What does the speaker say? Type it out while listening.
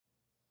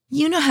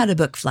You know how to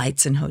book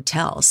flights and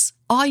hotels.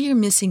 All you're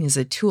missing is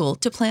a tool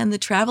to plan the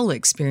travel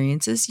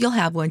experiences you'll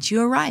have once you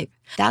arrive.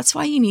 That's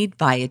why you need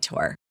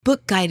Viator.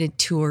 Book guided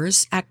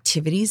tours,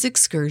 activities,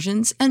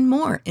 excursions, and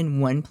more in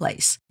one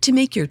place to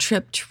make your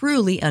trip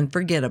truly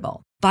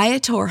unforgettable.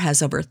 Viator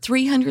has over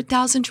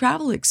 300,000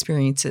 travel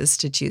experiences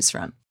to choose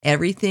from.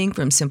 Everything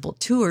from simple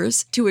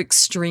tours to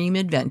extreme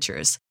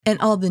adventures and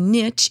all the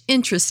niche,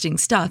 interesting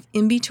stuff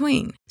in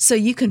between. So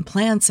you can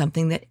plan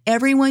something that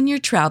everyone you're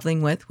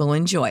traveling with will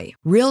enjoy.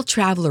 Real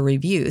traveler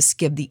reviews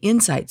give the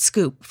inside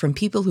scoop from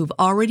people who've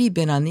already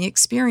been on the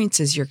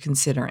experiences you're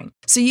considering.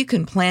 So you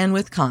can plan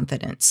with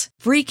confidence.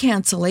 Free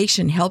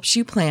cancellation helps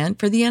you plan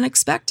for the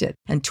unexpected.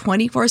 And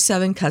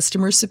 24/7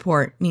 customer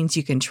support means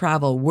you can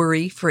travel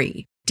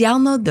worry-free.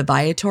 Download the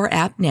Viator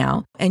app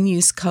now and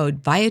use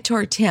code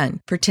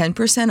Viator10 for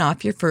 10%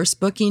 off your first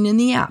booking in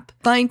the app.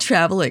 Find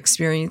travel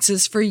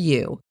experiences for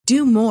you.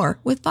 Do more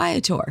with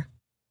Viator.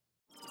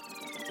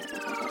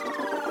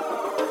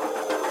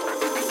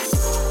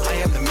 I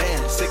am the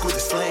man, sick with the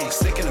slang,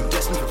 sick and I'm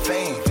destined for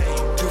fame.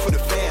 Do for the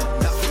fam,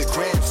 not for the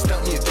gram,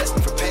 stunting you're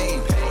destined for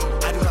pain.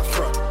 I do not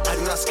front, I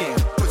do not scam,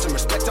 put some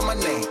respect on my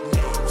name.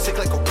 Sick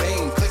like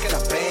Cobain, click and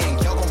I bang,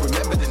 y'all gon'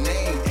 remember the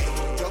name.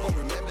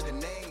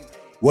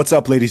 What's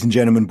up, ladies and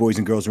gentlemen, boys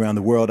and girls around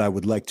the world? I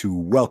would like to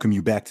welcome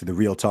you back to the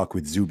Real Talk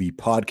with Zuby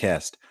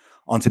podcast.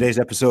 On today's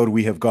episode,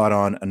 we have got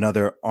on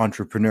another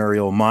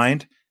entrepreneurial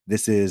mind.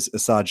 This is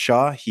Asad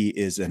Shah. He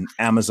is an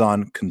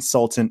Amazon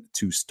consultant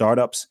to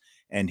startups,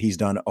 and he's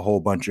done a whole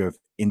bunch of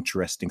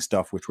interesting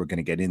stuff, which we're going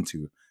to get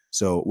into.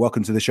 So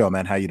welcome to the show,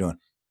 man. How you doing?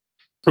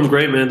 I'm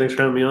great, man. Thanks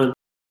for having me on.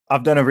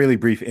 I've done a really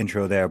brief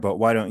intro there, but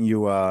why don't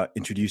you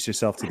introduce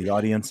yourself to the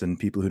audience and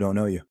people who don't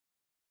know you?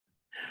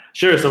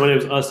 Sure. So my name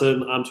is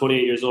Asad. I'm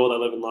 28 years old. I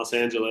live in Los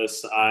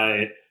Angeles.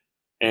 I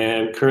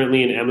am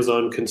currently an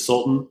Amazon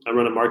consultant. I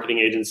run a marketing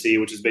agency,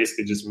 which is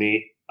basically just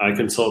me. I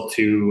consult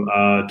to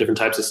different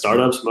types of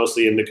startups,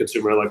 mostly in the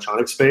consumer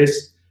electronics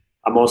space.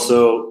 I'm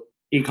also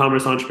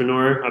e-commerce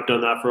entrepreneur. I've done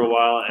that for a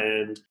while,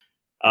 and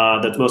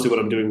that's mostly what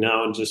I'm doing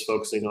now, and just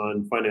focusing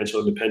on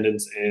financial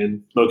independence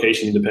and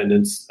location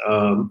independence.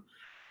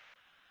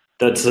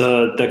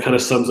 That kind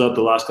of sums up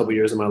the last couple of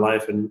years of my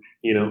life, and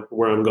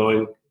where I'm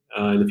going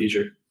in the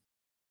future.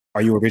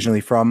 Are you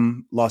originally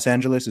from Los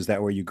Angeles? Is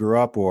that where you grew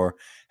up, or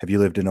have you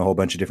lived in a whole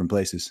bunch of different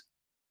places?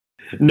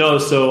 No,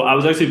 so I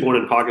was actually born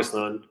in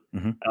Pakistan.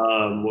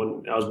 Mm-hmm.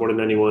 When I was born in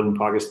 91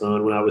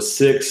 Pakistan. When I was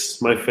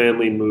 6, my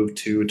family moved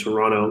to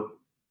Toronto.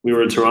 We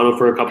were in Toronto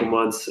for a couple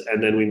months,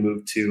 and then we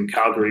moved to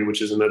Calgary,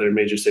 which is another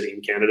major city in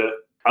Canada.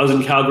 I was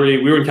in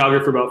Calgary. We were in Calgary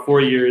for about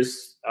 4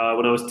 years.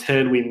 When I was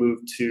 10, we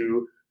moved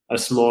to a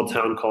small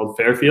town called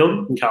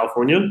Fairfield in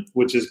California,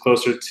 which is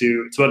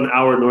it's about an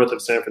hour north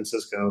of San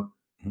Francisco.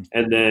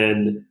 And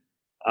then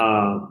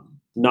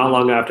not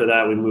long after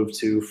that, we moved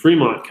to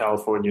Fremont,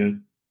 California.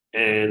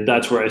 And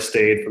that's where I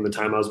stayed from the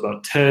time I was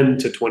about 10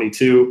 to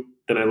 22.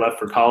 Then I left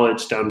for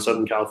college down in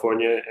Southern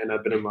California, and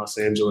I've been in Los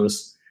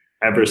Angeles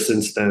ever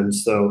since then.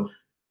 So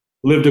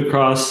moved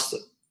across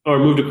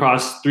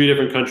 3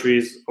 different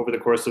countries over the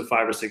course of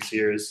 5 or 6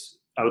 years.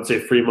 I would say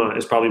Fremont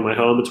is probably my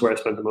home. It's where I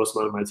spent the most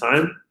amount of my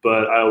time,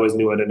 but I always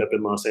knew I'd end up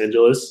in Los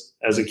Angeles.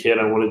 As a kid,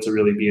 I wanted to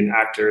really be an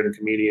actor and a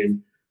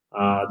comedian.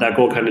 That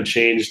goal kind of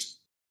changed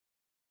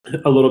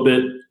a little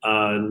bit.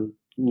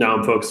 Now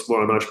I'm focused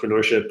more on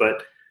entrepreneurship,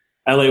 but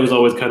LA was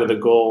always kind of the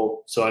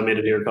goal. So I made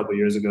it here a couple of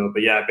years ago.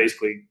 But yeah,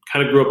 basically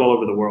kind of grew up all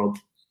over the world.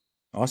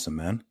 Awesome,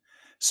 man.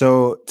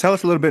 So tell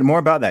us a little bit more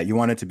about that. You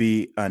wanted to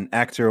be an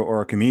actor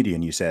or a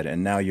comedian, you said,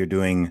 and now you're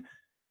doing,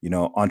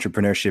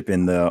 entrepreneurship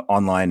in the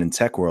online and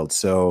tech world.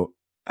 So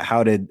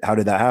how did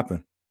that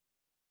happen?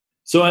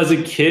 So as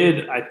a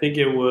kid, I think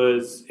it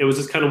was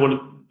just kind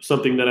of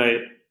something that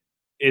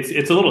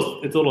it's a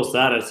little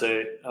sad, I'd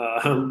say.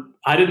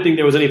 I didn't think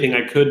there was anything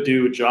I could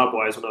do job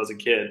wise when I was a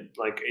kid.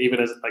 Like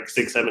even as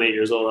 6, 7, 8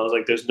 years old, I was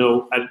like,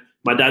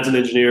 my dad's an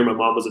engineer. My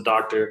mom was a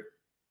doctor.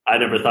 I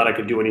never thought I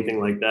could do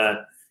anything like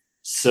that.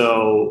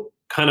 So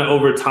kind of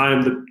over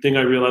time, the thing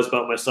I realized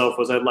about myself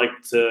was I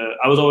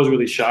was always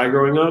really shy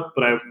growing up,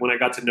 but when I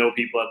got to know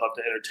people, I'd love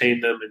to entertain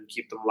them and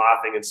keep them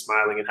laughing and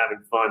smiling and having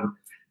fun.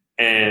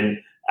 And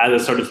as I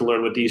started to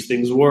learn what these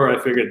things were,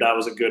 I figured that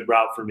was a good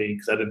route for me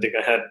because I didn't think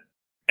I had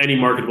any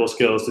marketable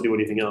skills to do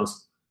anything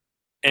else.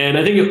 And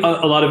I think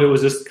a lot of it was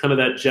just kind of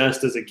that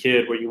jest as a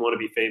kid where you want to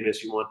be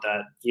famous, you want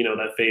that,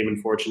 that fame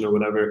and fortune or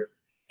whatever.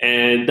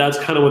 And that's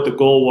kind of what the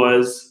goal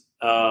was.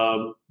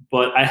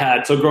 But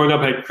growing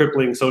up, I had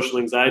crippling social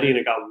anxiety, and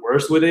it got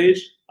worse with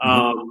age.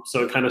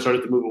 So it kind of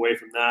started to move away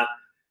from that.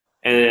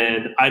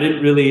 And I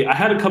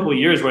had a couple of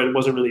years where I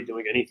wasn't really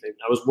doing anything.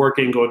 I was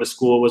working, going to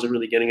school, wasn't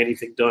really getting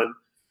anything done.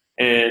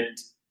 And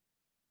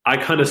I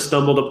kind of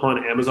stumbled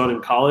upon Amazon in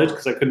college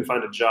because I couldn't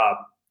find a job.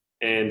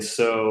 And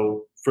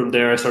so from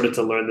there, I started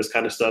to learn this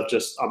kind of stuff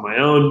just on my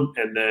own.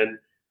 And then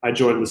I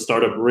joined the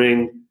startup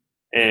ring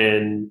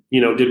and,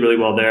 did really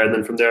well there. And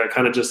then from there,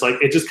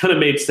 it just kind of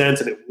made sense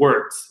and it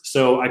worked.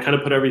 So I kind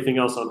of put everything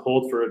else on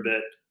hold for a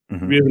bit,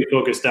 really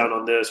focused down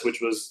on this,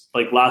 which was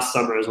last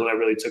summer is when I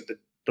really took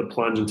the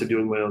plunge into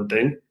doing my own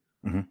thing.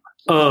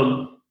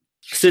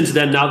 Since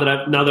then, now that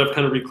I've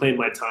kind of reclaimed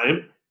my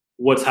time,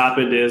 what's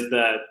happened is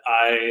that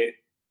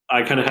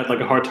I kind of had like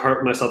a heart to heart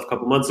with myself a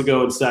couple months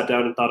ago and sat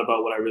down and thought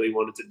about what I really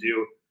wanted to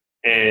do,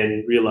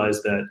 and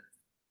realized that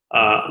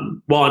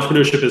while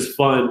entrepreneurship is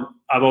fun,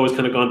 I've always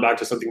kind of gone back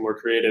to something more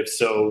creative.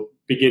 So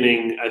I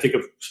think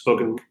I've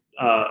spoken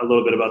a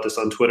little bit about this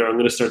on Twitter. I'm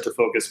going to start to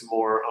focus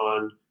more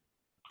on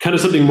kind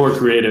of something more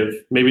creative,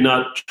 maybe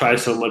not try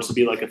so much to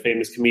be like a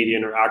famous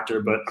comedian or actor,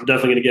 but I'm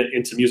definitely going to get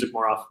into music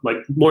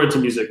more into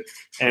music.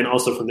 And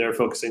also from there,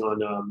 focusing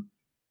on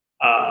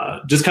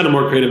just kind of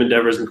more creative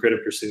endeavors and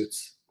creative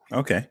pursuits.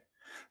 Okay.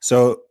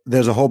 So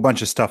there's a whole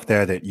bunch of stuff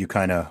there that you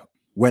kind of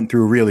went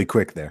through really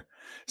quick there.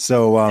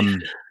 So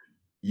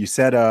you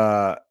said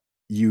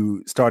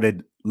you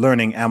started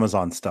learning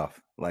Amazon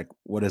stuff. Like,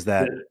 what does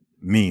that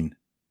mean?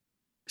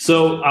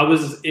 So I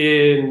was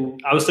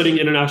studying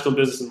international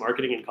business and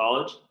marketing in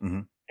college,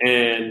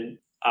 and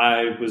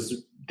I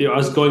was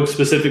learning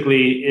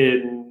specifically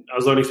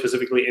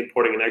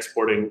importing and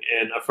exporting.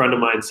 And a friend of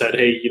mine said,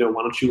 "Hey,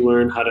 why don't you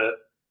learn how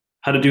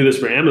to do this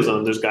for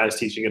Amazon? There's guys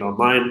teaching it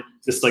online."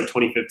 This is like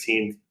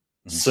 2015.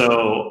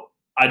 So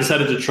I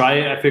decided to try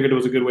it. I figured it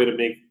was a good way to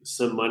make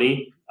some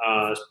money,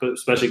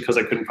 especially because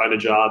I couldn't find a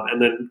job. And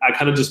then I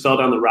kind of just fell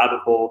down the rabbit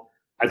hole.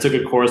 I took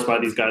a course by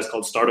these guys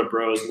called Startup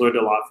Bros, learned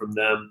a lot from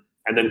them,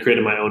 and then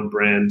created my own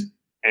brand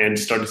and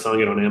started selling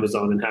it on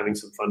Amazon and having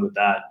some fun with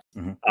that.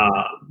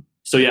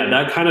 So yeah,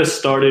 that kind of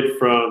started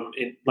from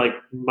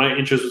my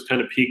interest was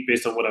kind of peaked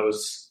based on what I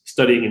was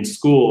studying in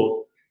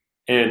school,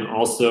 and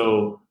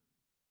also,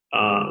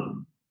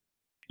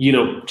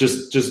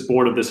 just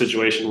born of the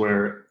situation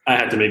where I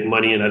had to make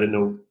money and I didn't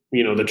know,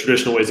 the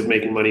traditional ways of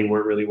making money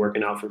weren't really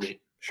working out for me.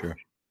 Sure.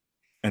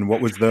 And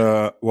what was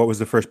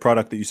the first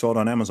product that you sold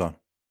on Amazon?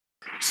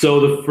 So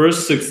the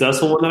first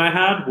successful one that I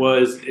had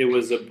was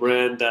a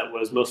brand that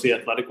was mostly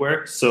athletic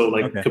wear. So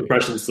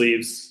compression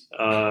sleeves,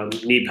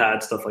 knee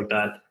pads, stuff like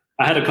that.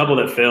 I had a couple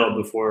that failed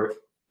before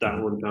that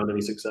one found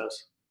any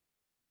success.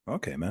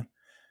 Okay, man.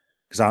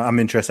 Because I'm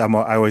interested.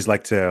 I always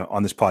like to,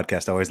 on this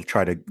podcast, I always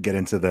try to get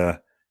into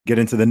the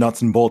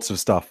nuts and bolts of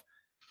stuff.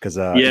 Because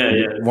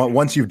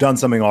once you've done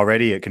something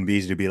already, it can be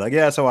easy to be like,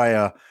 yeah. So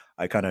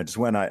I kind of just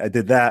went, I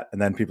did that,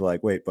 and then people are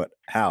like, wait, but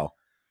how?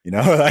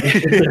 Like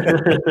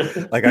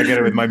I get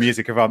it with my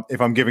music.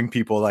 If I'm giving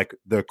people like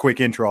the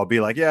quick intro, I'll be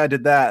like, yeah, I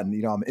did that,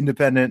 and I'm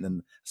independent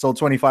and sold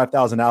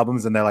 25,000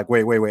 albums, and they're like,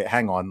 wait,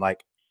 hang on,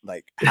 like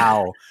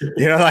how?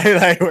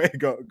 Wait,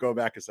 go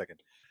back a second.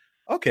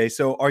 Okay,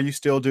 so are you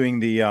still doing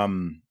the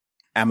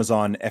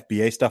Amazon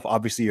FBA stuff?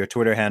 Obviously, your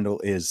Twitter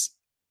handle is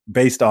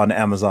based on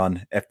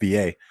Amazon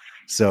FBA.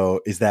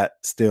 So is that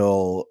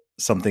still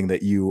something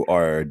that you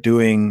are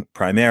doing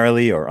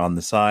primarily or on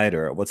the side,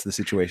 or what's the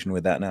situation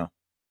with that now?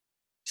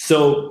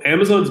 So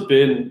Amazon's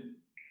been,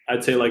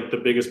 I'd say, like the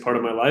biggest part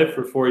of my life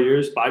for 5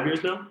 years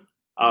now.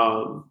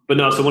 But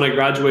no, so when I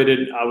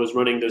graduated, I was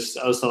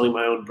selling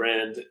my own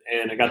brand,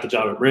 and I got the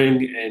job at Ring,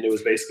 and it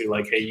was basically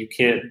like, hey, you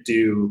can't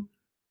do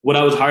what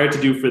I was hired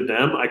to do for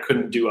them. I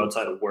couldn't do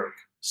outside of work.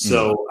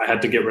 So I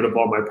had to get rid of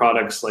all my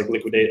products, like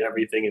liquidate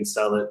everything and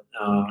sell it,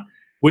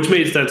 which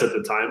made sense at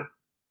the time.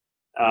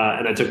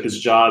 And I took this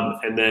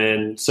job, and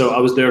then, so I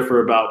was there for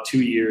about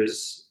 2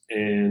 years,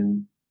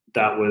 and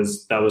that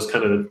was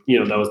kind of,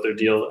 that was their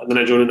deal. And then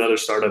I joined another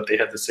startup. They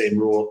had the same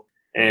rule.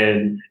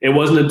 And it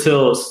wasn't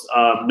until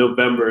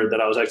November that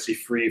I was actually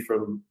free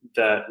from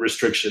that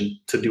restriction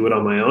to do it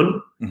on my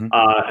own.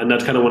 And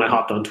that's kind of when I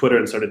hopped on Twitter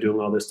and started doing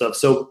all this stuff.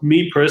 So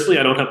me personally,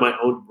 I don't have my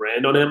own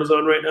brand on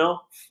Amazon right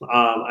now.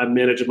 I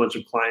manage a bunch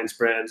of clients'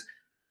 brands.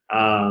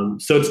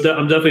 So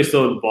I'm definitely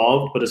still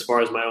involved, but as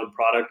far as my own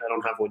product, I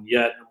don't have one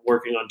yet. I'm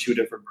working on 2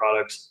 different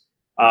products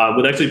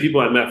with actually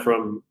people I met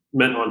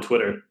on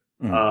Twitter.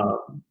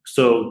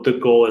 So the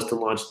goal is to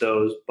launch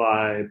those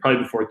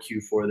probably before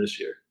Q4 this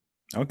year.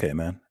 Okay,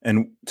 man.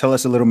 And tell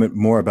us a little bit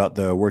more about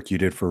the work you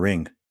did for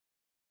Ring.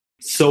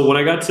 So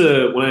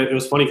it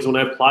was funny because when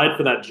I applied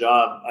for that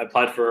job, I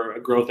applied for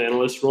a growth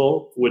analyst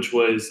role, which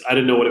was, I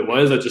didn't know what it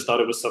was. I just thought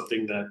it was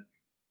something that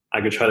I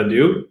could try to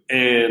do.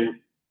 And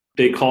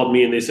they called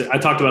me and they said, I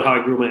talked about how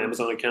I grew my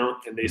Amazon account,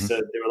 and they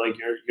said, they were like,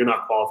 you're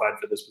not qualified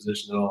for this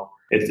position at all.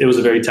 It was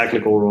a very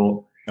technical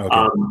role.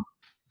 Okay.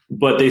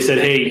 But they said,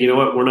 hey, you know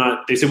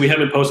what? They said, we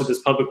haven't posted this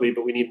publicly,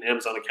 but we need an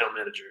Amazon account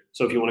manager.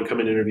 So if you want to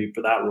come and interview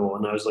for that role.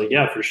 And I was like,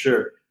 yeah, for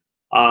sure.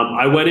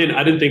 I went in,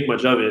 I didn't think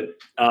much of it.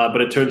 But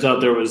it turns out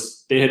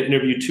they had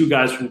interviewed 2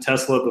 guys from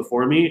Tesla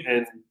before me,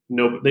 and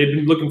they'd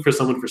been looking for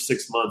someone for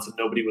 6 months, and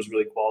nobody was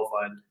really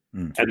qualified.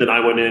 And then I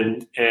went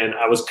in and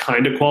I was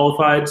kind of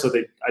qualified. So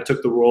I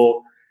took the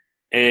role,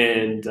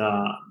 and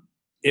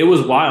it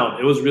was wild.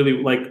 It was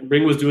really like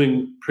Ring was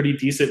doing pretty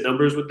decent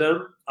numbers with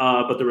them.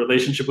 But the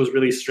relationship was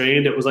really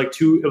strained. It was like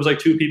two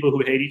people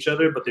who hate each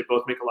other, but they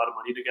both make a lot of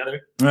money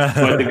together.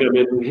 So I think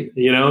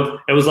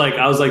it was like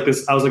I was like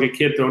a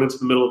kid thrown into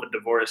the middle of a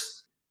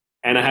divorce,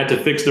 and I had to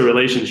fix the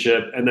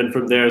relationship. And then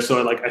from there,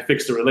 so I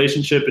fixed the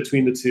relationship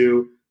between the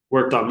two,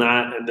 worked on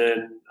that, and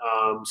then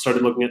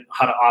started looking at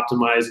how to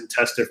optimize and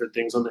test different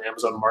things on the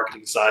Amazon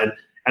marketing side.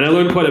 And I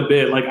learned quite a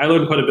bit. Like I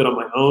learned quite a bit on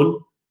my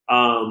own.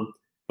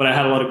 But I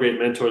had a lot of great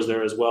mentors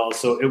there as well.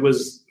 So it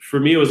was,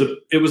 for me, it was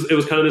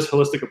kind of this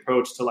holistic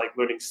approach to like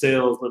learning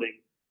sales, learning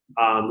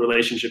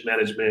relationship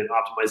management,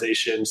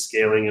 optimization,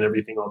 scaling, and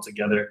everything all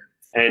together.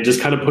 And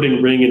just kind of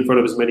putting Ring in front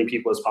of as many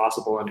people as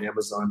possible on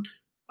Amazon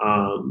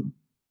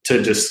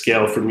to just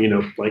scale from,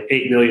 like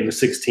 8 million to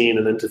 16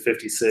 and then to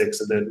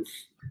 56. And then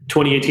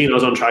 2018, I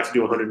was on track to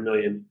do 100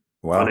 million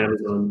on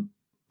Amazon.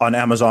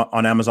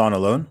 On Amazon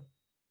alone?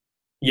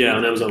 Yeah,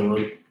 on Amazon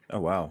alone. Oh,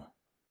 wow.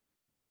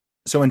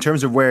 So in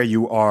terms of where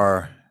you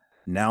are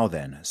now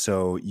then,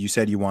 so you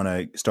said you want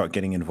to start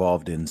getting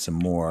involved in some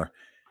more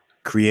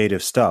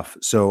creative stuff.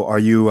 So are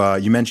you,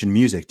 you mentioned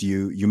music. Do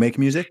you make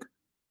music?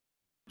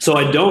 So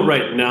I don't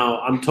right now.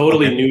 I'm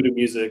totally new to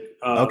music.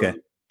 Okay.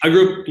 I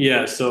grew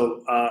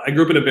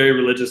up in a very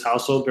religious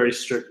household, very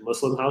strict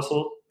Muslim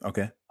household.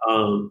 Okay.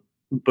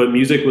 But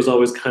music was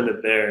always kind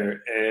of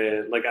there.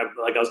 And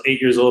I was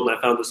 8 years old and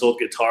I found this old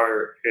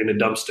guitar in a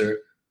dumpster.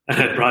 And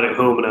I brought it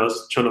home and I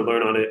was trying to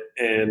learn on it.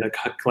 And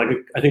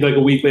I think a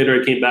week later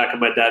I came back and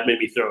my dad made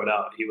me throw it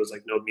out. He was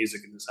like, no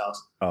music in this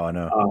house. Oh,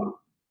 no.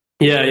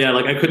 Yeah.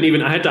 Like I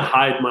had to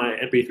hide my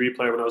MP3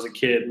 player when I was a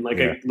kid. And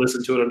I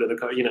listened to it under the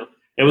car,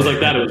 it was like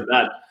that. It was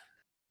bad.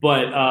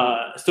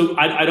 But so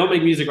I don't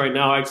make music right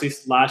now. Actually,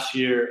 last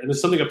year, and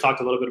it's something I've talked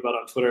a little bit about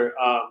on Twitter.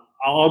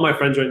 All my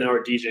friends right now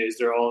are DJs.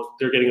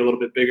 They're getting a little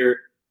bit bigger.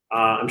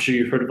 I'm sure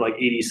you've heard of like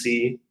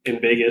EDC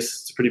in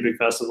Vegas. It's a pretty big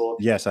festival.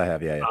 Yes, I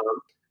have. Yeah.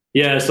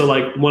 Yeah, so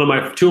like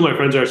two of my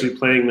friends are actually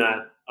playing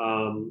that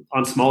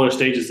on smaller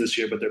stages this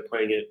year, but they're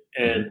playing it.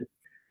 And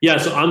yeah,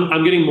 so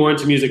I'm getting more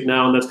into music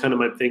now, and that's kind of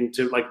my thing,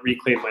 to like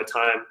reclaim my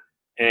time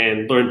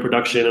and learn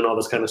production and all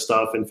this kind of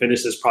stuff and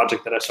finish this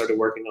project that I started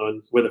working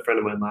on with a friend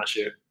of mine last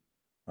year.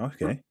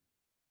 Okay.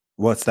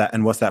 What's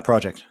that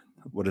project?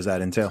 What does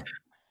that entail?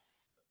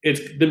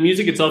 It's the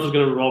music itself is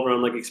going to revolve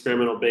around like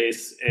experimental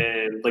bass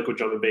and liquid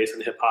drum and bass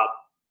and hip hop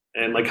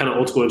and like kind of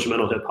old school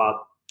instrumental hip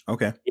hop.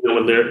 Okay.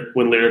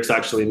 When lyrics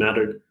actually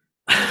mattered.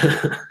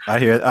 I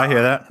hear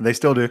that. They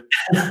still do.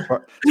 As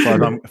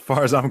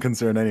far as I'm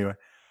concerned anyway.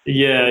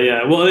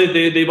 Yeah. Well,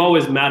 they've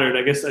always mattered.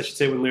 I guess I should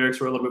say when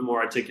lyrics were a little bit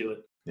more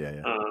articulate.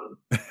 Yeah.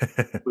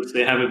 Which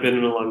they haven't been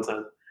in a long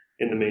time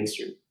in the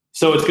mainstream.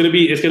 So it's gonna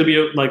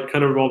be like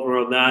kind of revolve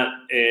around that,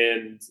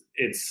 and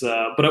it's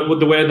but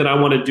the way that I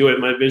want to do it,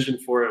 my vision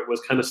for it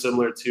was kind of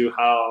similar to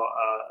how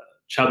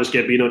Childish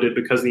Gambino did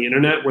Because of the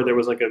Internet, where there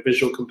was like a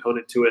visual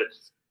component to it.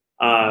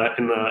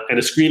 And a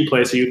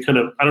screenplay. So you kind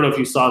of, I don't know if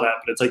you saw that,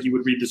 but it's like you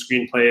would read the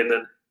screenplay and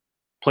then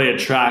play a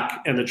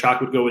track, and the track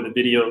would go with the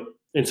video.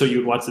 And so you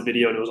would watch the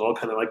video, and it was all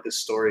kind of like this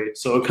story.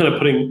 So kind of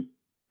putting,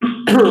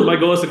 my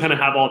goal is to kind of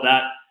have all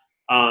that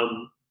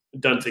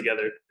done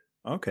together.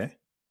 Okay.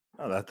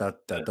 Oh,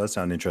 that does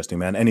sound interesting,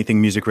 man. Anything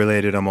music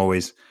related,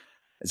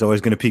 it's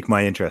always going to pique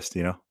my interest,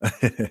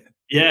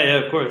 Yeah,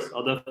 of course.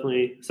 I'll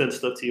definitely send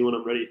stuff to you when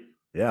I'm ready.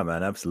 Yeah,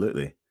 man,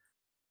 absolutely.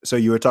 So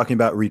you were talking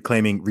about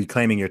reclaiming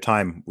your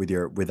time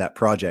with that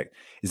project.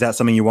 Is that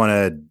something you want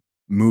to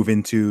move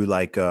into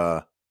like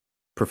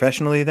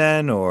professionally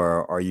then,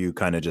 or are you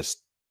kind of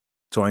just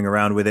toying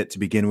around with it to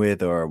begin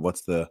with, or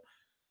what's the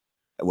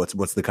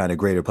kind of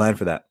greater plan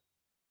for that?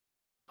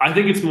 I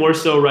think it's more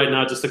so right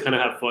now just to kind of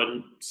have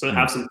fun,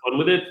 have some fun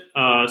with it.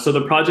 So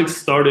the project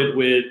started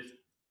with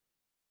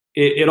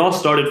it all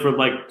started from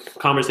like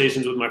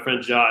conversations with my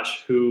friend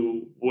Josh,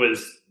 who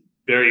was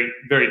very,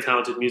 very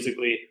talented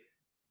musically.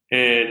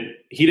 And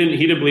he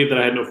didn't believe that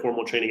I had no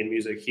formal training in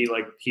music. He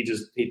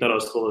thought I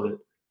was full of it.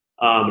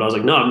 But I was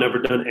like, no, I've never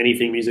done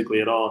anything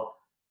musically at all.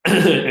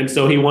 And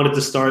so he wanted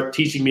to start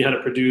teaching me how to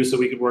produce so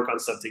we could work on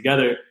stuff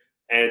together.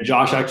 And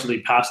Josh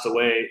actually passed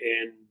away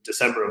in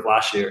December of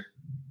last year.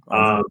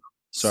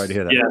 Sorry to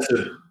hear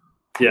that.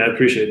 Yeah, I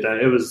appreciate that.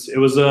 It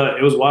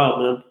was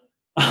wild,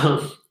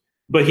 man.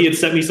 But he had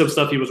sent me some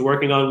stuff he was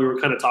working on. We were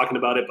kind of talking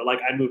about it, but like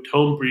I moved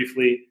home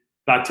briefly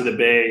back to the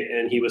Bay,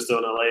 and he was still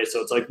in LA.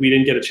 So it's like we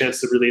didn't get a chance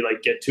to really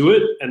like get to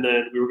it, and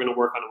then we were going to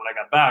work on it when I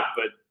got back.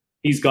 But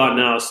he's gone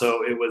now,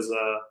 so it was.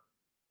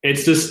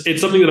 It's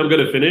something that I'm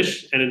going to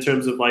finish, and in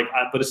terms of like,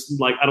 but it's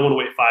like I don't want to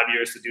wait 5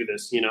 years to do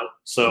this,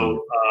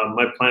 So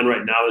my plan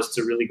right now is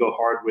to really go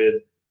hard with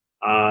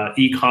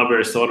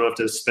e-commerce, so I don't have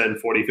to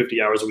spend 40,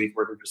 50 hours a week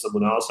working for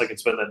someone else. I can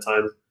spend that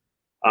time.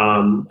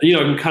 You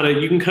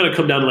can kind of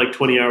come down to like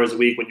 20 hours a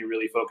week when you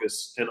really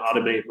focus and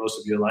automate most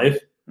of your life,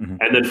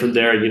 and then from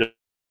there,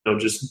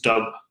 just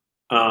dump,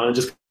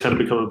 just kind of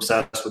become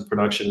obsessed with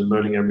production and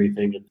learning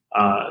everything, and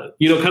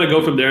kind of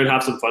go from there and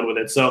have some fun with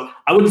it. So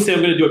I wouldn't say I'm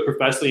going to do it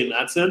professionally in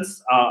that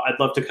sense. I'd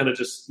love to kind of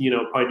just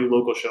probably do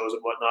local shows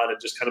and whatnot, and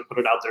just kind of put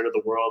it out there into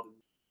the world and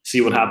see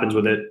what happens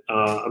with it.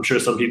 I'm sure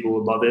some people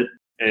would love it,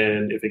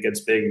 and if it gets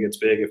big, it gets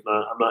big. If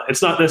not, I'm not.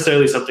 It's not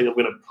necessarily something I'm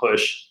going to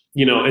push.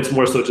 It's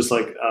more so just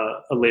like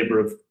a labor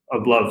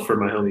of love for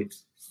my homie.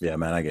 Yeah,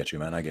 man, I get you.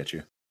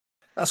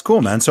 That's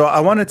cool, man. So I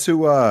wanted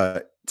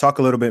to talk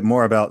a little bit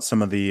more about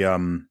some of the,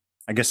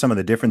 I guess some of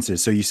the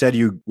differences. So you said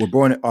you were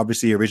born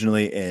obviously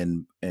originally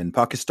in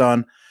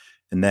Pakistan,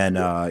 and then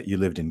you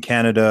lived in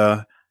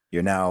Canada.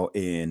 You're now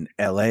in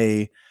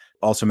LA.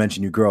 also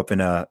mentioned you grew up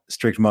in a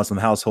strict Muslim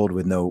household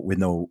with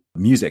no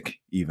music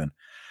even.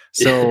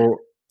 So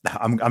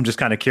I'm just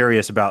kind of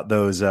curious about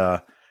those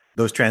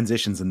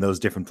transitions in those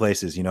different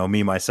places. You know,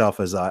 me myself,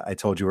 as I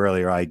told you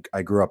earlier,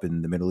 I grew up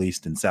in the Middle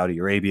East in Saudi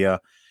Arabia,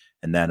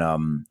 and then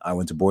I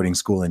went to boarding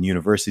school and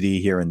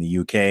university here in the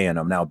UK, and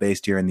I'm now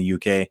based here in the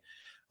UK.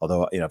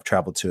 Although, you know, I've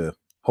traveled to a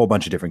whole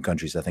bunch of different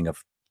countries. I think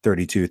I've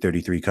 32,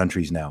 33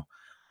 countries now.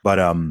 But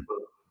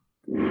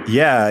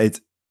yeah, it's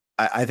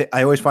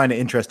I always find it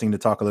interesting to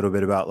talk a little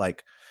bit about,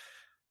 like,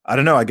 I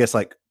don't know, I guess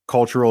like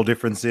cultural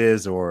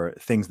differences or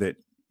things that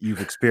you've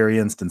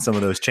experienced and some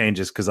of those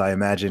changes. Because I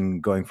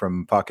imagine going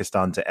from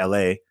Pakistan to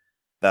LA,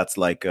 that's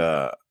like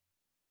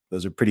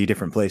those are pretty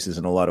different places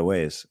in a lot of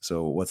ways.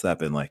 So what's that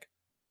been like?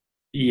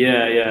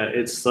 Yeah,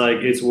 it's like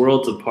it's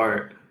worlds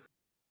apart.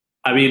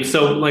 I mean,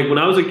 so like when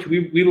I was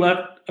we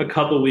left a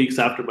couple weeks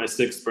after my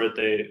 6th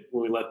birthday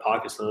when we left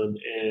Pakistan,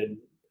 and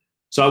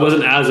so I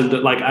wasn't as into,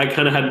 like,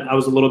 I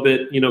was a little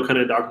bit, you know, kind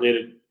of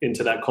indoctrinated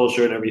into that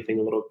culture and everything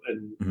a little,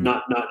 and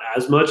not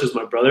as much as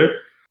my brother.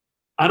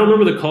 I don't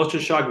remember the culture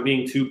shock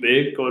being too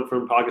big going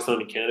from Pakistan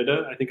to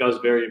Canada. I think I was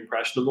very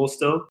impressionable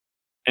still.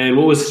 And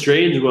what was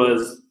strange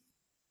was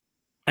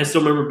I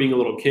still remember being a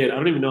little kid. I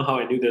don't even know how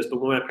I knew this,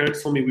 but when my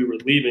parents told me we were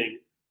leaving,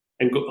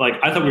 like,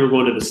 I thought we were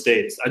going to the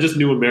States. I just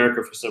knew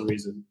America for some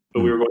reason,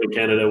 but we were going to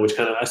Canada, which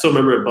kind of, I still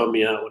remember it bummed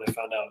me out when I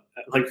found out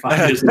at like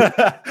 5 years ago.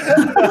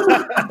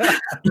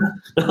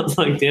 I was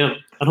like, damn,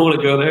 I don't want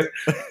to go there.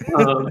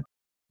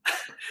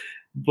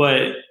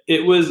 But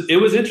it was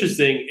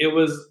interesting. It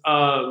was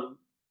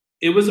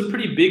a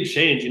pretty big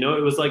change, you know.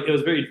 It was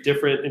very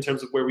different in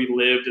terms of where we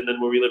lived and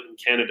then where we lived in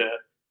Canada.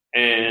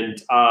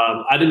 And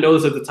I didn't know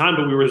this at the time,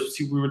 but we were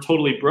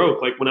totally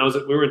broke. Like when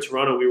we were in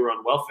Toronto, we were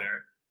on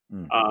welfare.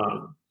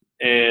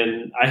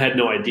 And I had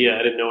no idea.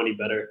 I didn't know any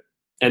better.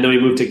 And then we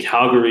moved to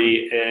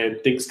Calgary, and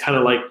things kind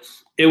of, like,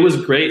 it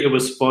was great. It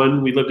was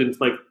fun. We lived in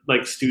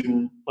like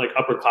student, like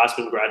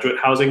upperclassmen graduate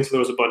housing. So there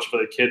was a bunch of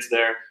other kids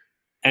there.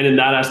 And in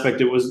that aspect,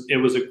 it was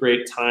a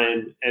great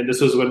time. And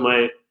this was when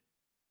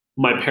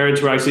my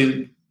parents were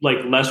actually like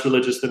less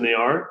religious than they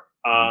are.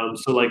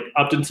 So like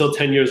up until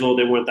 10 years old,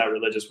 they weren't that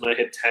religious. When I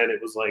hit 10,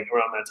 it was like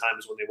around that time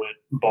is when they went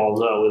balls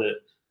out with it.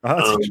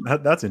 Oh,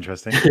 that's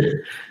interesting.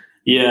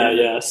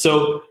 Yeah.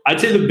 So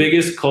I'd say the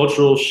biggest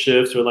cultural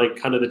shifts, or like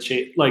kind of the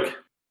change, like,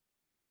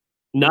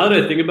 now that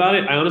I think about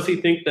it, I honestly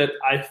think that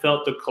I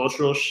felt the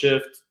cultural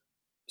shift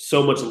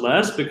so much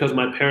less because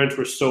my parents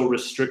were so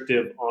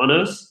restrictive on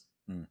us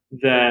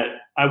that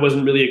I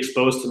wasn't really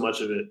exposed to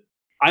much of it.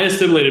 I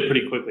assimilated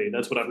pretty quickly.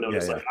 That's what I've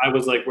noticed. Yeah. Like I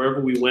was like,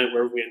 wherever we went,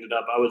 wherever we ended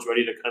up, I was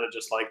ready to kind of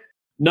just like,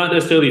 not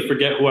necessarily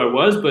forget who I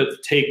was, but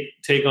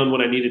take on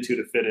what I needed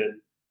to fit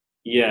in.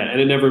 Yeah, and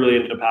it never really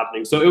ended up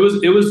happening. So it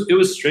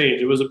was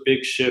strange. It was a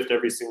big shift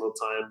every single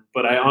time.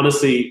 But I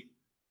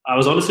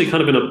was honestly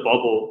kind of in a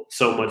bubble,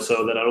 so much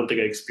so that I don't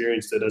think I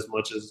experienced it as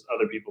much as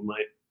other people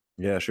might.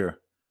 Yeah, sure.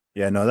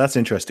 Yeah, no, that's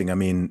interesting. I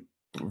mean,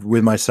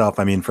 with myself,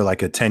 for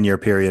like a 10-year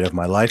period of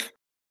my life,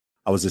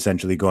 I was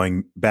essentially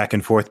going back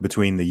and forth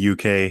between the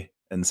UK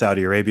and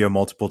Saudi Arabia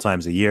multiple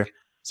times a year.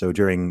 So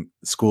during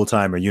school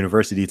time or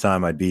university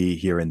time, I'd be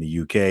here in the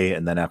UK,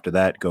 and then after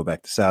that, go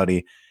back to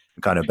Saudi,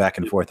 and kind of back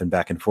and forth and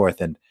back and forth.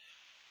 And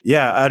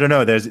yeah, I don't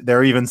know. There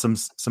are even some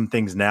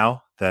things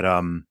now that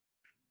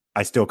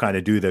I still kind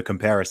of do the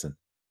comparison,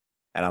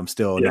 and I'm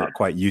still not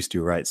quite used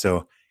to. Right.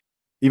 So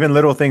even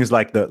little things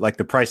like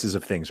the prices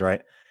of things.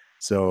 Right.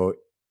 So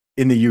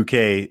in the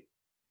UK,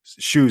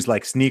 shoes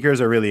like sneakers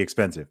are really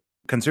expensive,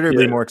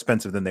 considerably more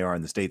expensive than they are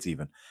in the States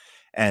even.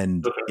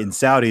 And in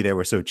Saudi, they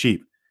were so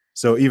cheap.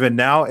 So even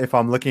now, if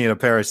I'm looking at a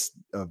pair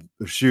of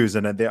shoes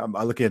and I'm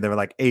looking at them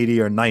like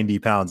 80 or 90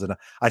 pounds, and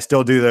I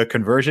still do the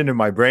conversion in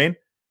my brain,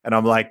 and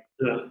I'm like,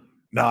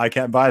 no, I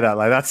can't buy that.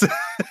 Like that's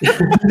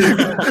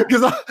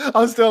because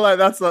I'm still like,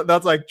 that's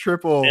like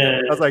triple.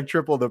 That's like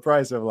triple the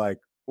price of like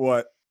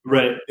what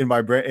in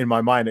my brain, in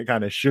my mind, it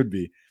kind of should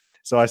be.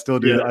 So I still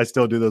do. I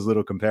still do those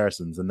little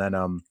comparisons. And then,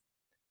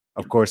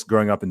 of course,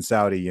 growing up in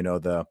Saudi,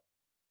 the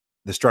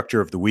structure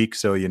of the week.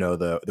 So,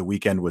 the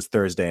weekend was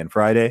Thursday and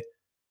Friday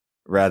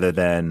rather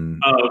than.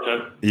 Oh,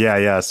 okay.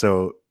 Yeah.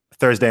 So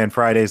Thursday and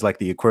Friday is like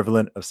the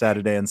equivalent of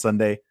Saturday and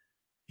Sunday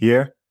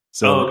here.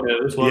 So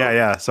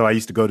yeah. So I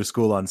used to go to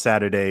school on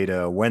Saturday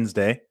to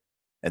Wednesday,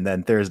 and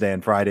then Thursday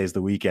and Friday is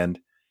the weekend.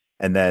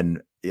 And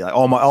then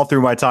all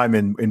through my time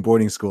in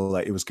boarding school,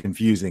 like, it was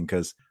confusing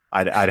because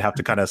I'd have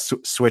to kind of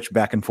switch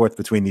back and forth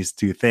between these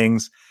two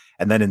things.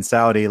 And then in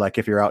Saudi, like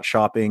if you're out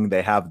shopping,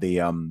 they have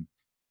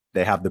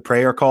the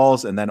prayer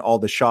calls, and then all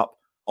the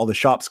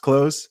shops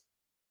close.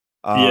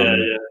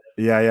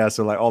 Yeah.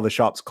 So like all the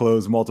shops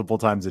close multiple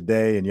times a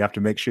day, and you have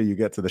to make sure you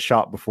get to the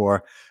shop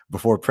before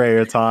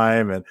prayer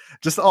time, and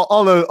just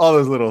all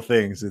those little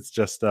things. It's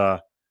just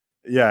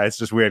it's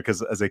just weird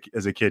because as a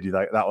kid,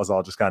 that was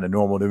all just kind of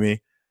normal to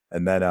me.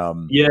 And then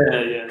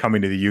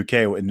coming to the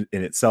UK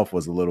in itself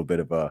was a little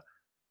bit of a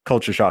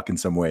culture shock in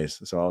some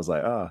ways. So I was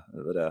like,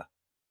 that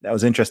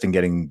was interesting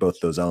getting both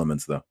those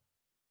elements though.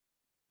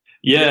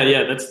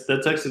 Yeah,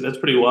 that's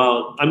pretty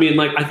wild. I mean,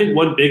 like I think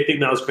one big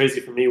thing that was crazy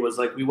for me was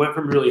like we went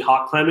from really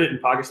hot climate in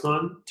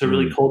Pakistan to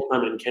really cold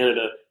climate in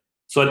Canada.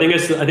 So I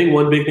think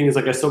one big thing is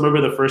like I still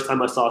remember the first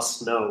time I saw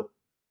snow,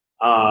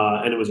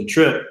 and it was a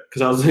trip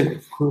because I was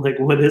like,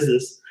 what is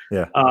this?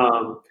 Yeah.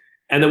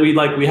 And then we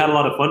had a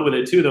lot of fun with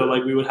it too, though.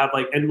 Like we would have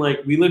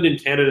we lived in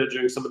Canada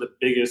during some of the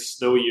biggest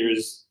snow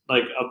years,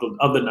 like of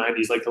the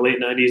 90s, like the late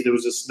 90s. There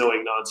was just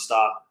snowing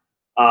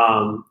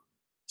nonstop.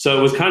 So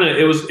it was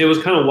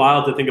kind of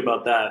wild to think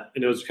about that,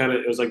 and it was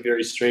like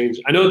very strange.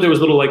 I know that there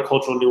was little like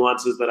cultural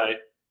nuances that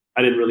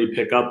I didn't really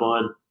pick up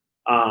on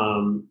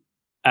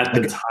at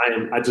the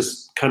time. I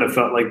just kind of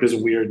felt like this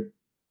weird,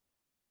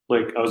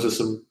 like I was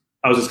just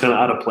kind of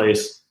out of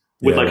place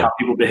with how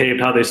people behaved,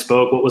 how they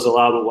spoke, what was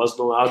allowed, what wasn't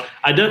allowed.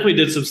 I definitely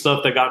did some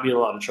stuff that got me in a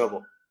lot of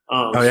trouble.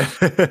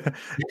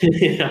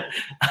 Yeah.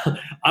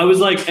 I was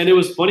like, and it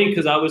was funny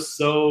because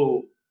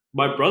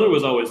my brother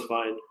was always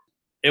fine.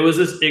 It was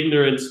this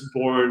ignorance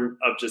born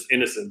of just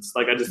innocence.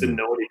 Like I just didn't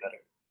know any better.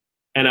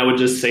 And I would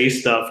just say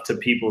stuff to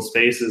people's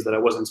faces that I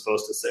wasn't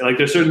supposed to say. Like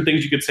there's certain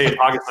things you could say in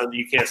Pakistan that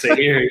you can't say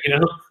here, you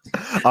know?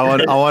 I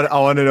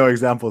want to know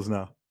examples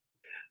now.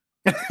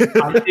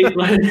 I think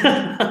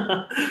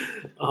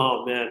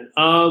oh man.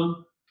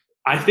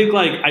 I think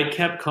like I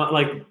kept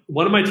like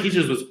one of my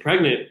teachers was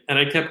pregnant and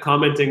I kept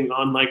commenting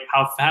on like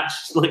how fat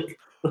she, like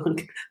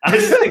I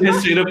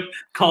straight up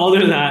called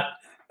her that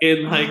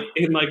in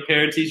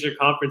parent teacher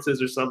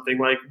conferences or something,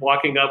 like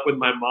walking up with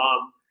my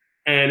mom,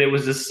 and it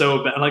was just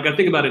so bad. Like I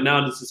think about it now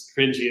and it's just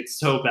cringy. It's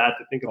so bad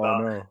to think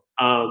about.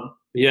 No.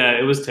 Yeah,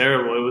 it was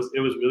terrible. It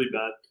was really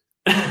bad.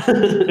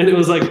 And it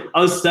was like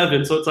I was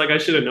 7, so it's like I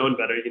should have known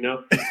better, you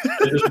know.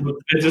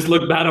 It just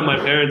looked bad on my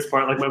parents'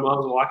 part. Like my mom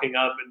was walking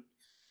up and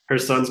her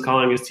son's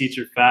calling his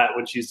teacher fat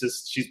when she's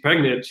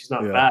pregnant. She's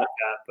not fat,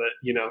 but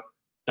you know,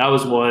 that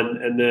was one.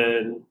 And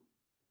then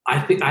I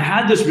think I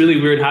had this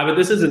really weird habit.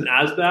 This isn't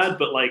as bad,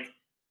 but like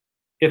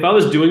if I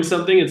was doing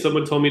something and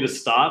someone told me to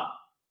stop,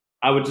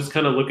 I would just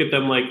kind of look at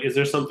them like, is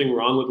there something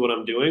wrong with what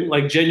I'm doing?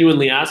 Like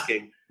genuinely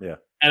asking. Yeah.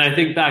 And I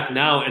think back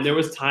now, and there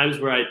was times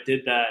where I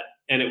did that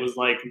and it was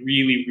like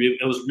really, really,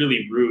 it was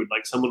really rude.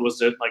 Like someone was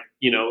just like,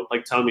 you know,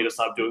 like telling me to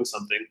stop doing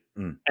something.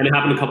 And it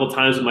happened a couple of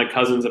times with my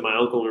cousins and my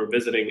uncle when we were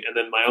visiting. And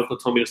then my uncle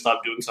told me to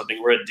stop doing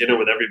something. We're at dinner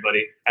with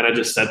everybody. And I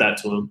just said that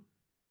to him.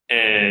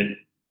 And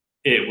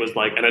it was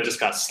like, and I just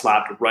got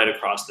slapped right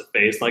across the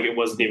face. Like it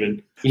wasn't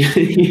even,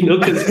 you know,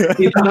 because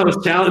he thought I was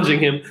challenging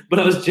him. But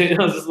I was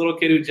this little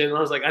kid who I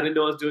was like, I didn't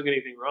know I was doing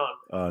anything wrong.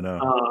 Oh no.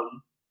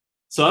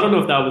 So I don't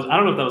know if that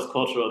was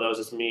cultural. That was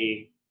just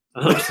me.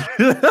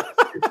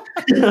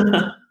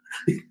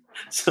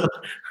 So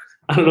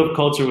I don't know if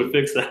culture would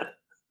fix that.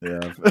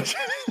 Yeah.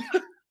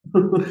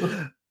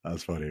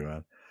 That's funny,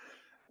 man.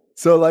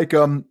 So like,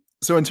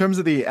 so in terms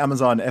of the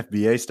Amazon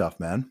FBA stuff,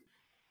 man,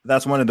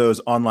 that's one of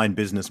those online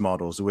business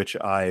models, which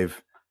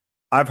I've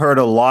heard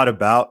a lot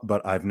about,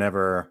 but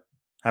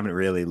haven't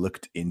really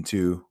looked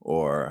into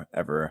or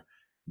ever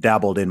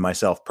dabbled in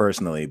myself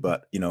personally.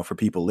 But, you know, for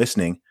people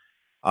listening,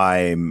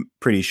 I'm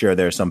pretty sure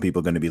there are some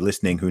people going to be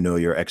listening who know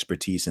your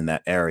expertise in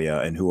that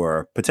area and who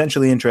are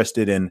potentially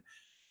interested in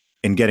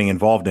getting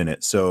involved in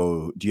it.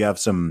 So do you have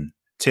some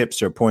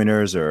tips or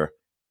pointers or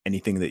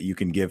anything that you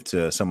can give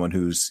to someone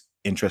who's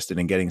interested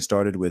in getting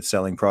started with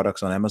selling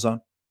products on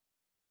Amazon?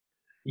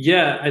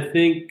 Yeah, I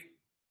think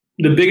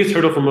the biggest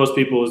hurdle for most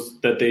people is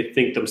that they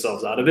think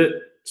themselves out of it.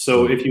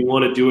 So if you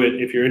want to do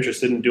it, if you're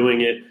interested in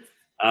doing it,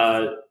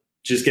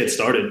 just get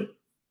started.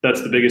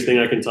 That's the biggest thing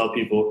I can tell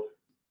people.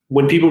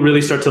 When people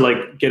really start to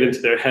like get into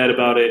their head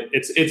about it,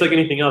 it's like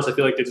anything else. I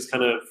feel like they just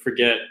kind of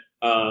forget.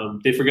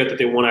 They forget that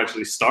they want to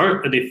actually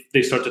start, and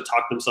they start to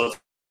talk themselves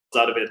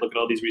out of it. Look at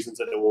all these reasons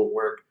that it won't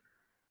work,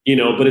 you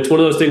know. But it's one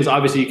of those things.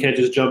 Obviously, you can't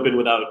just jump in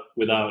without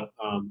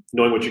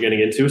knowing what you're getting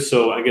into.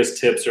 So I guess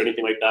tips or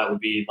anything like that would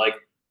be like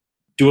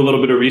do a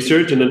little bit of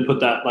research and then put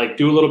that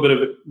do a little bit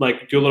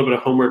of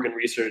homework and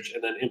research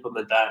and then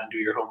implement that and do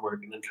your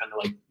homework and then kind of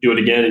like do it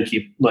again and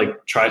keep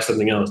like try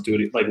something else. Do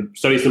it like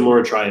study some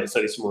more, try it.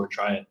 Study some more,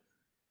 try it.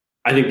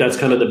 I think that's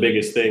kind of the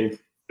biggest thing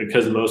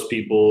because most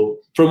people,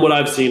 from what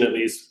I've seen at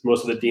least,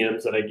 most of the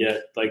DMs that I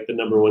get, like the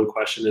number one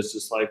question is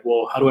just like,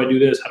 well, how do I do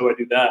this? How do I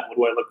do that? What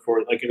do I look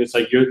for? Like, and it's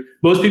like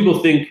most people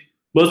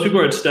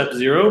are at step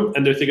 0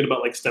 and they're thinking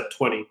about like step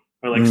 20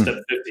 or like step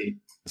 50.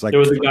 It's like, there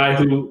was a guy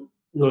who,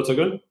 it's so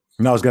good.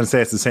 No, I was going to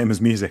say it's the same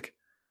as music.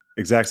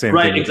 Exact same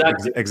right, thing.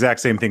 Exactly.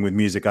 Exact same thing with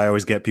music. I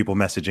always get people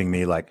messaging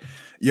me like,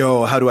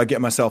 yo, how do I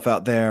get myself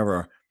out there?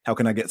 Or how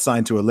can I get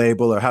signed to a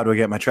label? Or how do I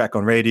get my track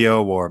on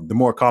radio? Or the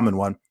more common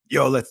one,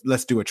 yo,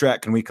 let's do a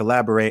track. Can we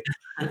collaborate?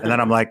 And then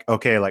I'm like,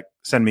 okay, like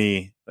send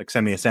me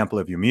a sample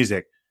of your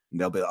music. And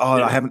they'll be like, oh,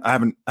 yeah. I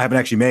haven't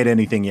actually made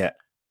anything yet.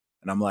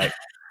 And I'm like,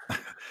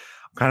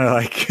 kind of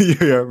like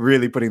you're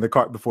really putting the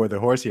cart before the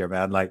horse here,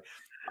 man. Like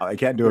I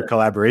can't do a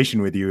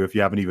collaboration with you if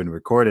you haven't even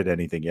recorded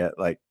anything yet.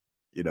 Like,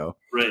 you know,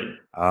 right.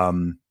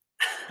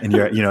 And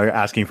you're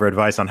asking for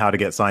advice on how to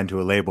get signed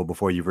to a label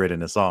before you've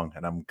written a song.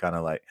 And I'm kind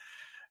of like,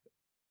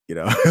 you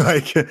know,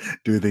 like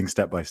do things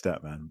step by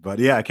step, man. But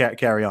yeah,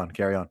 carry on.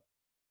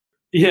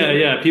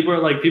 Yeah. People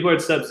are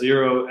at step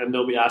 0 and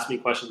they'll be asking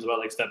me questions about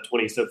like step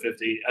 20, step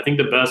 50. I think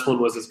the best one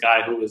was this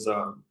guy who was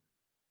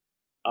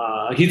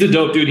he's a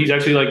dope dude. He's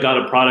actually like got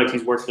a product.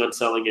 He's working on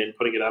selling it and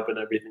putting it up and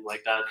everything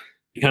like that.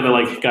 He kind of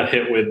like got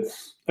hit with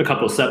a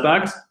couple of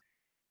setbacks,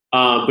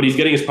 but he's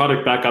getting his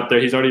product back up there.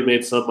 He's already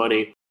made some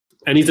money,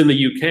 and he's in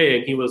the UK.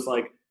 And he was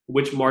like,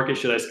 "Which market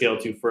should I scale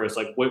to first?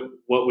 Like, what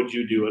would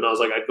you do?" And I was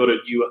like, "I'd go to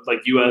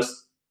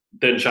US,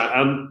 then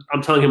China."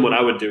 I'm telling him what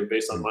I would do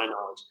based on my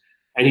knowledge,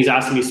 and he's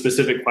asking me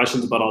specific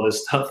questions about all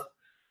this stuff,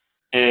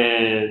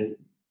 and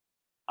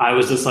I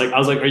was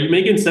like, "Are you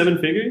making 7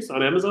 figures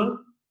on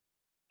Amazon?"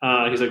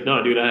 He's like,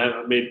 "No, dude, I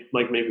have made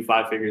like maybe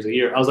 5 figures a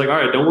year." I was like, "All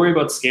right, don't worry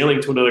about scaling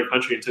to another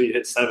country until you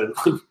hit 7.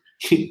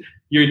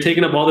 You're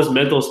taking up all this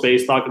mental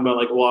space talking about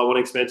like, well, I want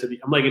to expand to the.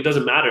 I'm like, it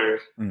doesn't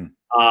matter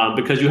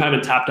because you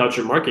haven't tapped out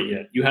your market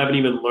yet. You haven't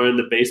even learned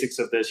the basics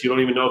of this. You don't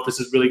even know if this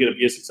is really going to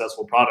be a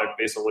successful product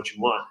based on what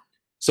you want.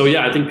 So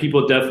yeah, I think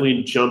people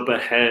definitely jump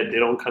ahead. They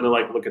don't kind of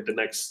like look at the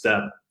next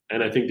step.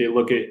 And I think they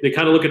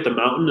kind of look at the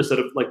mountain instead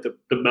of like the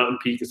mountain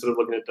peak instead of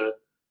looking at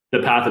the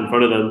path in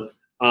front of them.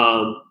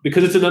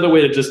 Because it's another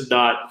way to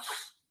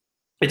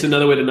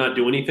not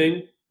do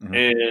anything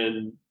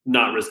and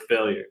not risk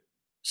failure.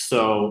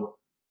 So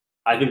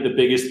I think the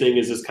biggest thing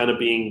is just kind of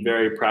being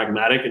very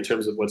pragmatic in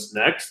terms of what's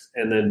next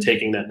and then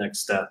taking that next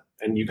step.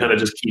 And you kind of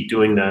just keep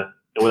doing that.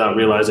 And without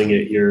realizing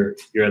it, you're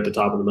at the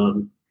top of the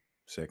mountain.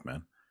 Sick,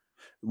 man.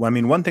 Well, I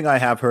mean, one thing I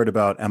have heard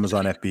about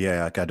Amazon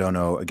FBA, like I don't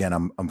know, again,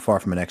 I'm far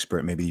from an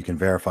expert. Maybe you can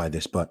verify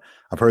this, but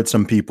I've heard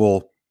some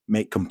people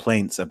make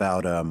complaints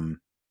about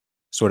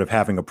sort of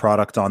having a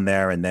product on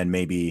there and then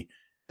maybe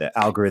the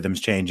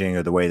algorithms changing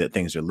or the way that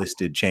things are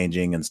listed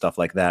changing and stuff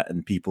like that.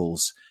 And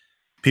people's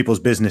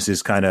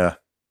businesses kind of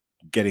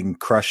getting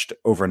crushed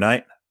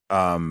overnight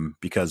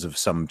because of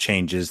some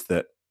changes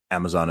that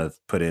Amazon have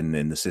put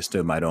in the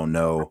system. I don't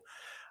know.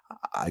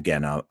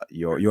 Again,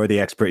 you're the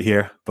expert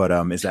here, but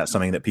is that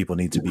something that people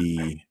need to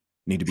be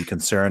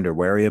concerned or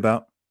wary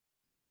about?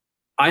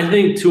 I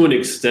think to an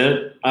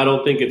extent. I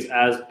don't think it's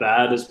as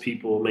bad as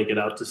people make it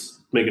out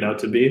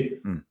to be.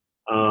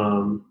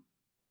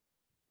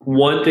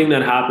 One thing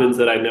that happens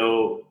that I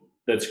know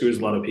that screws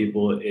a lot of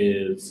people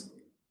is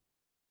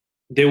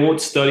they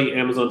won't study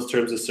Amazon's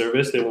terms of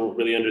service. They won't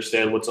really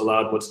understand what's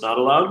allowed, what's not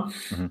allowed.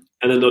 And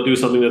then they'll do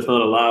something that's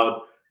not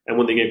allowed. And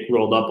when they get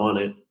rolled up on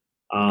it,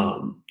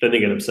 then they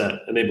get upset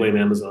and they blame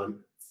Amazon.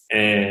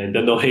 And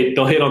then they'll hate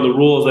on the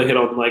rules. They hate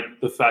on like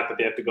the fact that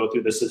they have to go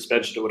through the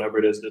suspension or whatever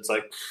it is. And it's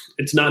like,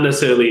 it's not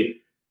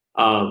necessarily,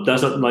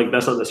 that's not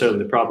necessarily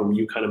the problem.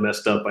 You kind of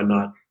messed up by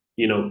not,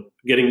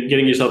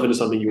 getting yourself into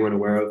something you weren't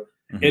aware of.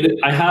 And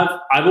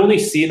I've only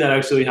seen that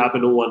actually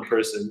happen to one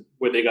person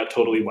where they got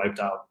totally wiped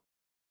out.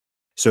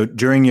 So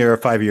during your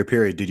 5-year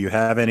period, did you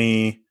have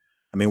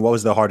what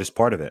was the hardest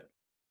part of it?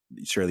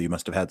 Surely you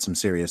must have had some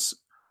serious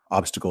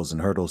obstacles and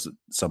hurdles at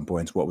some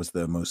points. What was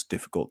the most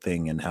difficult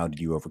thing and how did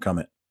you overcome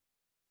it?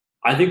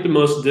 I think the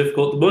most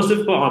difficult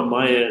on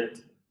my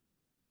end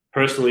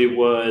personally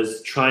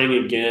was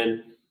trying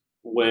again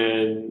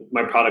when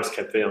my products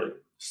kept failing.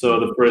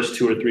 So the first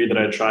 2 or 3 that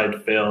I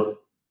tried failed.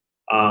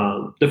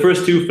 The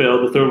first 2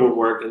 failed, the third one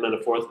worked, and then the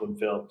 4th one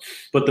failed.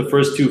 But the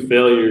first 2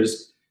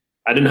 failures,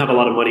 I didn't have a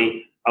lot of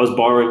money. I was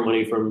borrowing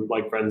money from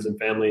like friends and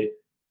family.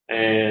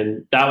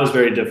 And that was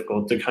very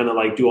difficult to kind of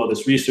like do all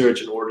this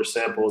research and order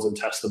samples and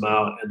test them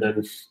out and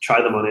then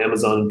try them on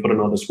Amazon and put in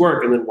all this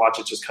work and then watch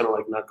it just kind of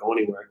like not go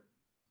anywhere.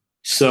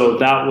 So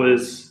that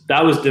was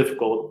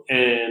difficult.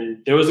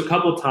 And there was a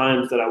couple of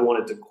times that I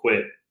wanted to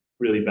quit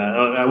really bad.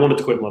 I wanted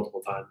to quit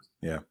multiple times.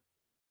 Yeah.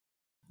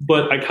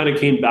 But I kind of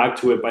came back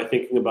to it by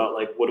thinking about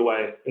like,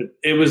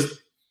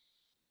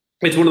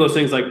 it's one of those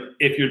things like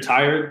if you're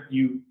tired,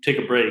 you take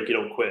a break, you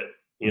don't quit,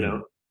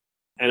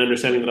 and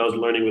understanding that I was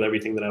learning with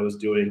everything that I was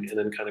doing and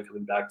then kind of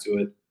coming back to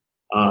it.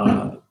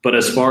 But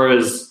as far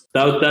as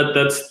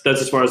that's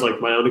as far as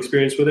like my own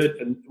experience with it.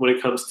 And when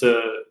it comes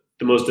to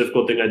the most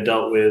difficult thing I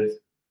dealt with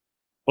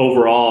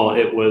overall,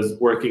 it was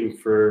working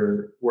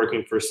for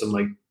some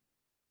like,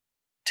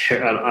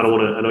 I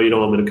know you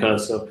don't want me to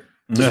cuss. So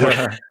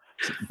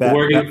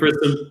working for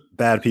some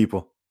bad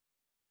people.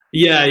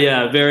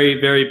 Yeah. Very,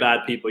 very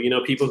bad people,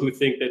 people who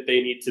think that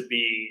they need to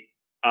be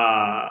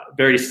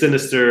very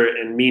sinister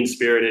and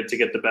mean-spirited to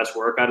get the best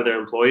work out of their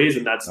employees.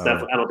 And that's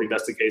definitely, I don't think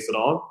that's the case at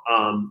all.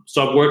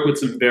 So I've worked with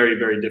some very,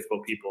 very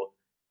difficult people,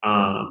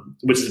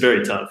 which is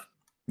very tough.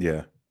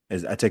 Yeah.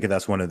 I take it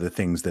that's one of the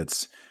things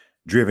that's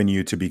driven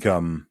you to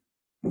become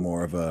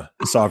more of a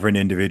sovereign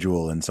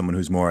individual and someone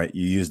who's more,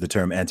 you use the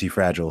term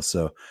anti-fragile.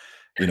 So,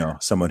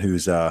 someone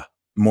who's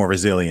more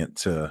resilient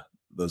to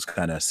those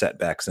kind of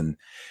setbacks and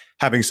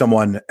having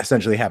someone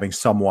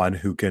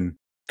who can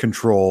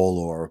control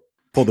or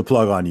pull the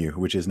plug on you,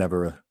 which is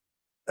never,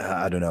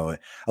 I don't know.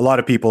 A lot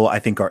of people I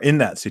think are in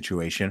that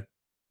situation,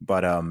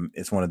 but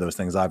it's one of those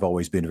things I've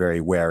always been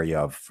very wary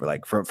of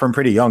from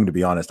pretty young, to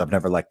be honest. I've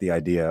never liked the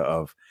idea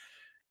of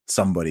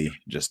somebody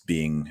just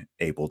being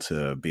able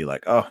to be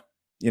like, oh,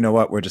 you know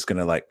what? We're just going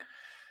to like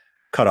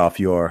cut off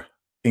your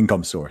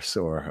income source,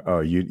 or oh,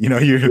 you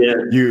Yeah.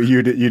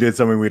 you did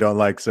something we don't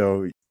like,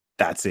 so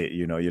that's it.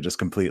 You're just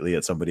completely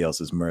at somebody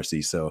else's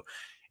mercy. So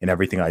in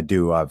everything I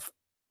do, I've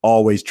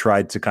always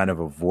tried to kind of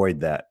avoid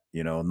that.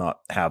 Not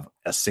have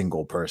a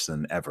single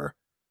person ever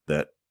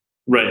that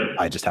Right.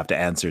 I just have to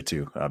answer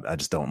to. I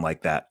just don't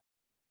like that.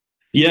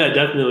 Yeah,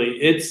 definitely.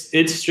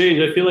 It's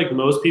strange. I feel like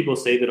most people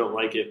say they don't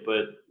like it,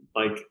 but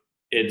like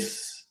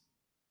it's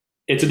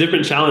a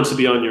different challenge to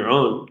be on your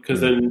own,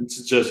 because then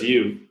it's just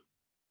you.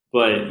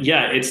 But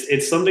yeah,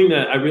 it's something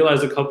that I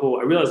realized like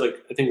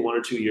I think 1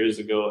 or 2 years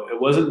ago. It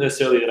wasn't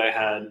necessarily that I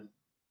had.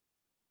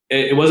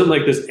 It wasn't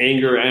like this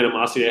anger or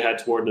animosity I had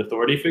toward an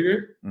authority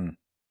figure,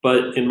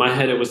 but in my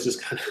head it was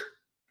just kind of.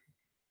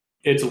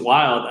 It's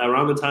wild.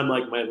 Around the time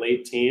like my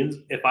late teens,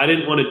 if I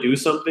didn't want to do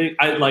something,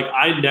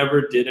 I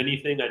never did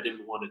anything I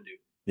didn't want to do.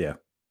 Yeah.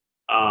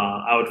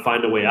 I would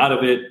find a way out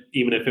of it,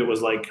 even if it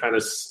was like kind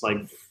of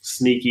like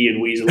sneaky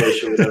and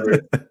weaselish or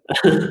whatever.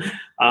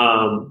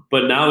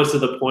 But now it's to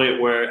the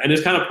point where, and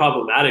it's kind of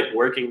problematic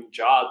working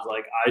jobs.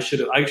 Like I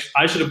should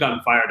have gotten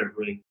fired at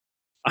Ring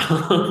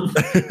long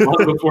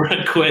before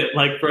I quit.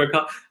 Like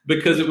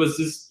because it was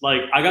just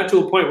like I got to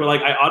a point where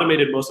like I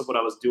automated most of what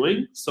I was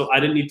doing, so I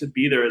didn't need to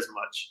be there as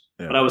much,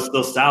 but I was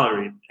still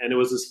salaried. And it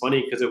was just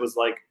funny because it was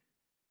like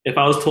if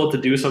I was told to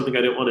do something I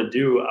didn't want to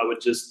do, I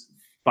would just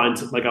I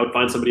would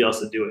find somebody else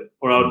to do it,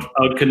 or I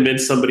would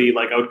convince somebody.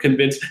 Like I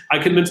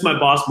convinced my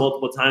boss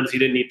multiple times he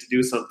didn't need to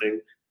do something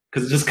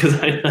because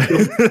I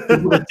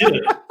don't want to do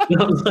it.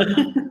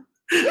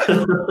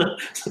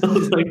 I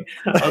was like,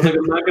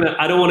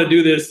 I don't want to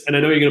do this, and I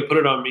know you're gonna put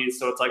it on me.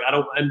 So it's like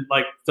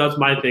so that's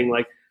my thing.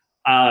 Like,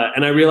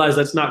 and I realize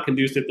that's not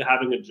conducive to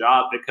having a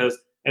job, because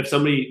if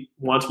somebody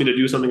wants me to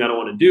do something I don't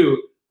want to do,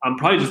 I'm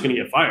probably just gonna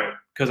get fired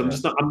because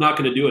I'm not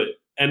gonna do it.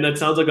 And that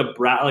sounds like a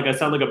brat, like I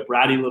sound like a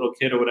bratty little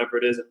kid or whatever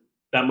it is.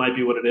 That might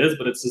be what it is,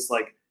 but it's just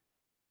like,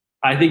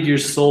 I think your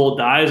soul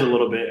dies a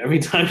little bit every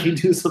time you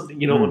do something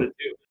you don't want to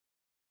do.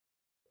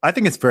 I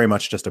think it's very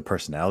much just a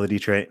personality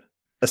trait,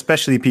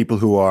 especially people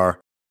who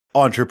are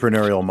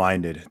entrepreneurial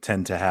minded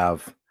tend to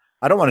have,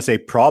 I don't want to say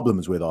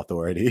problems with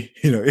authority.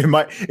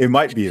 It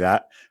might be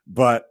that,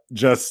 but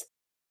just,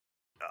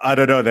 I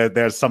don't know,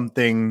 there's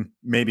something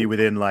maybe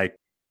within like,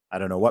 I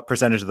don't know what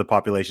percentage of the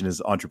population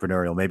is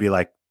entrepreneurial, maybe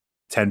like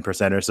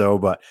 10% or so,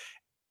 but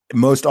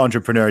most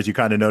entrepreneurs, you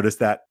kind of notice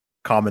that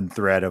common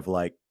thread of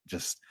like,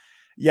 just,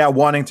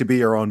 wanting to be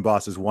your own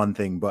boss is one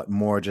thing, but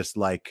more just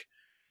like,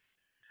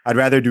 I'd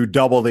rather do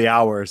double the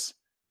hours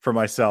for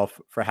myself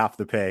for half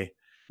the pay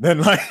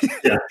than like,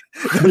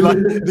 than like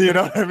you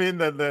know what I mean?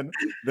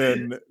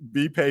 Than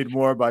be paid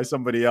more by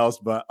somebody else.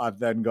 But I've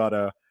then got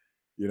to,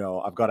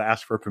 I've got to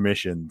ask for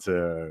permission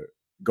to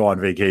go on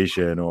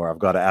vacation, or I've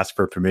got to ask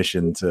for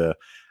permission.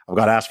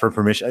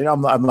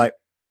 I'm like,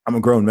 I'm a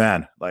grown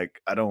man.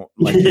 Like, I don't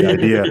like the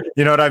idea.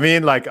 You know what I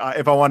mean? Like,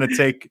 if I want to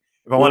take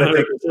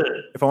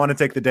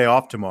the day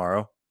off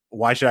tomorrow,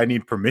 why should I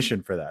need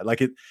permission for that?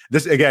 Like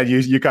this again,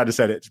 you kind of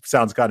said it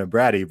sounds kind of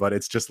bratty, but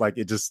it's just like,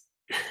 it just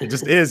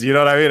is, you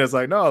know what I mean? It's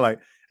like, no, like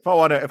if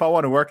I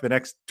want to work the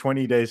next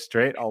 20 days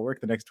straight, I'll work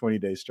the next 20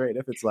 days straight.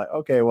 If it's like,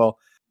 okay, well,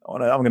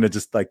 I'm going to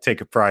just like take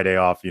a Friday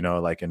off,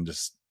 like, and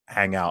just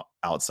hang out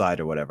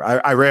outside or whatever.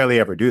 I rarely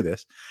ever do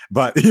this,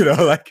 but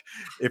like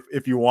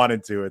if you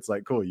wanted to, it's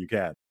like, cool, you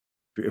can.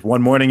 If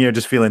one morning you're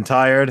just feeling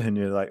tired and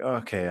you're like, oh,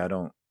 okay,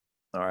 all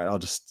right, I'll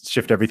just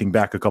shift everything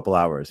back a couple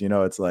hours.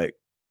 It's like,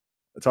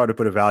 it's hard to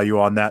put a value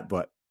on that,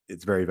 but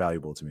it's very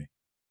valuable to me.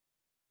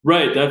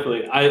 Right,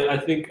 definitely. I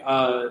think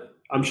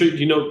I'm sure do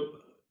you know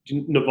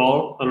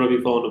Naval? I don't know if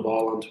you follow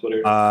Naval on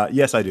Twitter.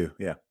 Yes, I do.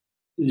 Yeah.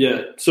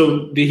 Yeah.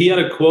 So he had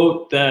a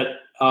quote that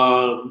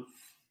I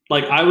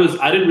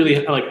didn't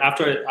really like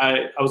after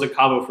I was at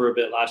Cabo for a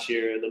bit last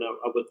year, and then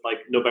I would like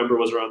November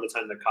was around the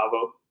time that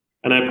Cabo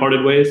and I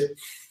parted ways,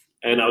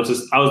 and I was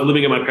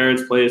living at my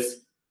parents' place.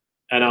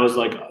 And I was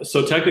like,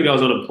 so technically I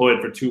was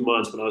unemployed for 2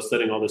 months when I was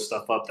setting all this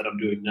stuff up that I'm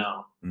doing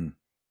now.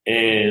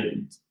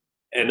 And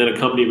then a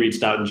company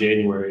reached out in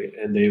January,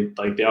 and they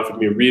offered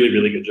me a really,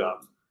 really good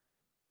job.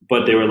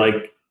 But they were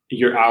like,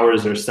 your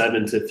hours are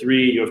 7 to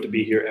 3. You have to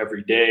be here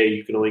every day.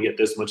 You can only get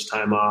this much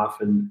time off.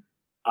 And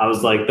I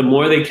was like, the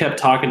more they kept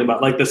talking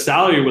about, like, the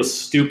salary was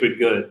stupid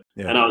good.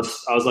 Yeah. And I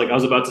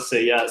was about to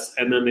say yes.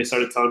 And then they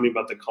started telling me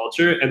about the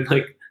culture, and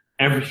like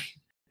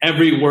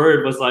every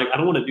word was like, I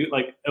don't want to do,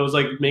 like, it was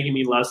like making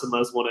me less and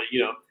less want to,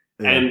 Yeah.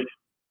 And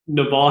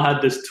Naval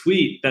had this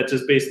tweet that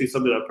just basically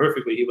summed it up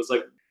perfectly. He was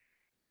like,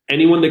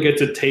 anyone that gets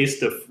a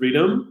taste of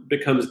freedom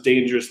becomes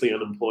dangerously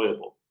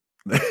unemployable.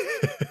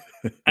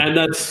 And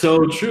that's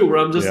so true, where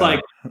I'm just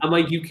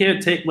you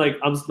can't take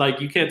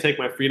you can't take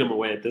my freedom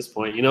away at this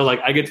point. Like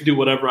I get to do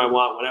whatever I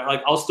want, whatever.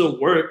 Like I'll still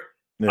work.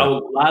 Yeah. I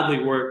will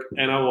gladly work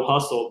and I will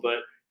hustle, but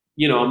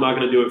I'm not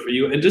going to do it for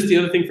you. And just the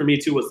other thing for me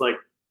too was like,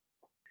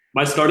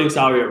 my starting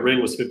salary at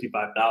Ring was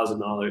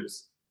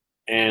 $55,000,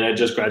 and I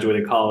just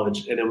graduated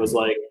college, and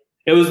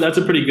that's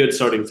a pretty good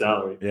starting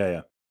salary.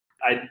 Yeah.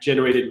 I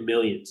generated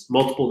millions,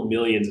 multiple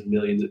millions and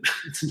millions.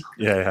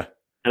 Yeah.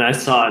 and I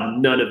saw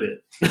none of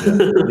it.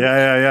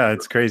 Yeah.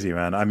 It's crazy,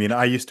 man. I mean,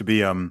 I used to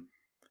be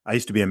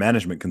a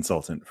management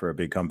consultant for a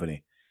big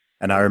company,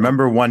 and I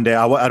remember one day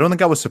I don't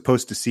think I was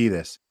supposed to see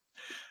this.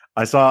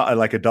 I saw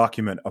like a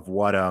document of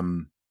what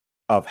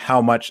of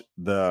how much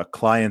the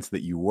clients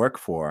that you work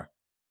for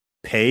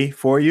pay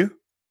for you,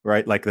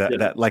 right? Like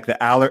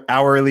the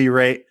hourly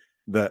rate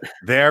that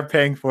they're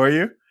paying for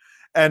you,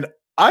 and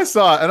I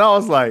saw it, and I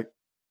was like,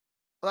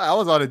 I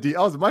was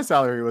on my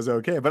salary was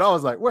okay, but I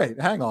was like,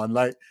 wait, hang on,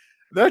 like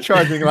they're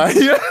charging like.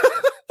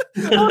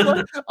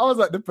 I was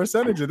like the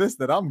percentage of this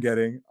that I'm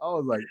getting. I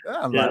was like,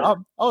 damn,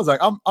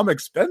 I'm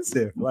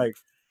expensive. Like,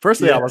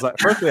 firstly, I was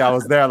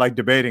there like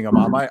debating,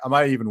 am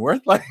I even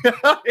worth like,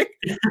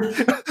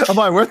 am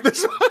I worth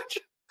this much?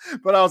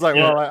 But I was like,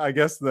 well, I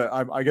guess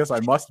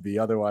I must be,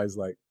 otherwise,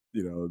 like,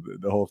 you know,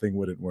 the whole thing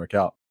wouldn't work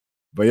out.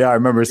 But yeah, I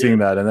remember seeing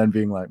that and then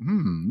being like,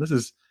 this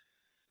is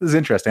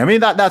interesting. I mean,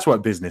 that's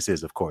what business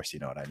is, of course. You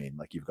know what I mean?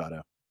 Like, you've got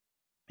to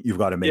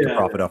make a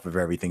profit off of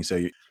everything. So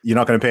you're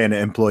not going to pay an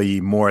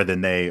employee more than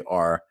they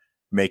are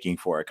making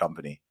for a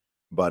company.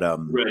 But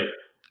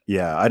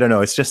yeah, I don't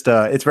know. It's just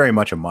it's very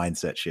much a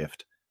mindset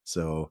shift.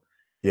 So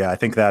yeah, I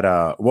think that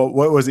what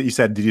was it you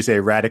said? Did you say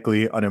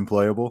radically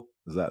unemployable?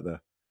 Is that the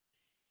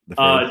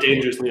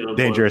dangerously unemployable?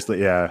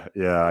 Dangerously, yeah.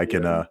 I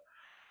can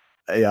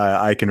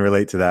I can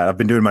relate to that. I've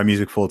been doing my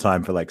music full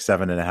time for like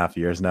 7.5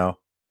 years now.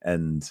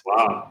 And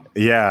wow.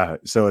 Yeah,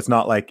 so it's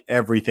not like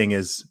everything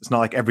is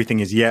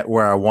yet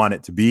where I want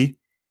it to be,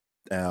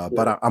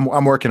 but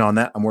I'm working on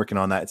that.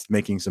 It's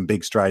making some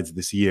big strides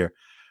this year.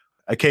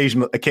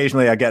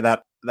 Occasionally I get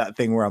that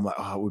thing where I'm like,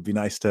 oh, it would be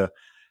nice to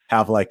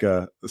have like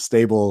a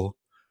stable,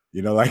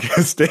 you know, like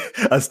a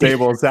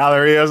stable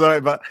salary or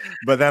something. But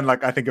then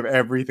like I think of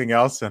everything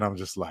else and I'm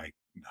just like,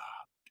 nah,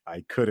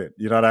 I couldn't.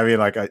 You know what I mean?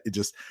 Like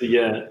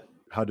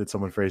how did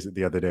someone phrase it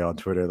the other day on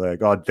Twitter?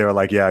 Like, oh, they were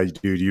like, yeah,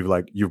 dude, you've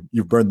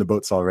burned the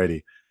boats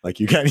already. Like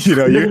you can't, you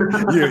know,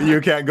 you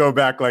can't go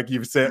back. Like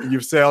you've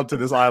sailed to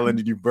this island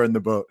and you've burned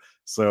the boat.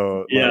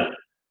 So like,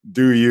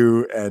 do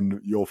you, and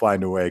you'll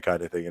find a way,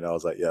 kind of thing. And I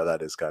was like, yeah,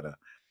 that is kind of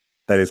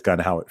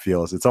how it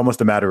feels. It's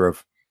almost a matter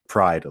of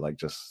pride. Like,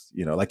 just,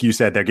 you know, like you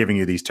said, they're giving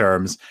you these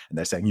terms and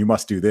they're saying you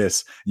must do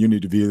this, you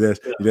need to be this,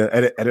 you know,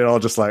 and it all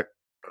just like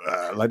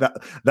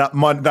that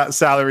month, that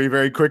salary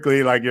very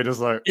quickly, like you're just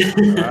like,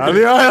 because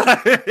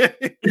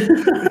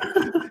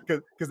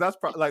that's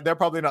like they're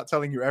probably not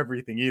telling you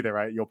everything either,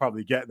 right? You'll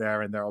probably get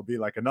there and there'll be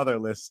like another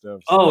list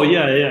of you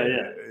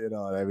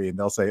know what I mean?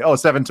 They'll say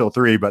 7 till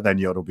 3, but then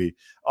it'll be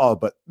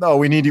but no,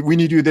 we need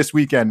you this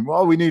weekend.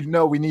 Well, we need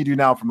you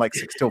now from like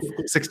 6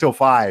 till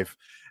 5,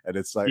 and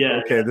it's like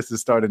this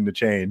is starting to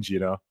change, you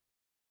know.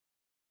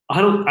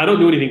 I don't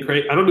do anything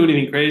crazy. I don't do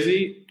anything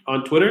crazy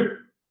on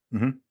Twitter.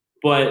 Mm-hmm.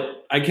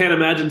 But I can't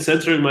imagine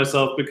censoring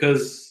myself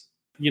because,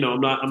 you know,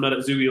 I'm not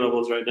at Zuby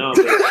levels right now.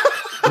 But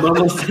I'm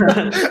almost.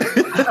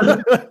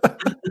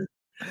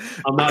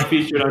 I'm not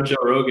featured on Joe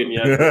Rogan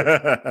yet.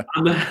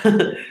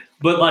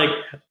 But like,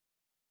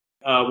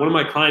 one of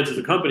my clients is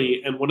a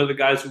company, and one of the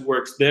guys who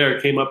works there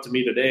came up to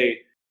me today,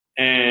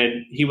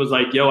 and he was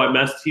like, "Yo,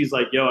 He's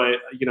like, "Yo,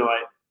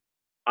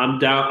 I'm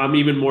down. I'm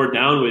even more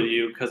down with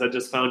you because I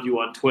just found you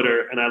on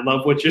Twitter and I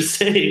love what you're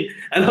saying."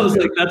 And I was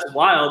like, that's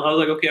wild. I was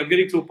like, okay, I'm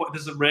getting to a point.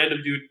 This is a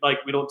random dude. Like,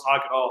 we don't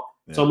talk at all.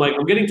 Yeah. So I'm like,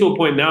 I'm getting to a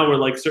point now where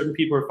like certain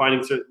people are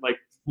finding like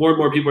more and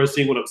more people are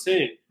seeing what I'm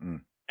saying.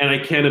 And I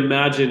can't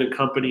imagine a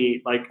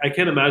company, like I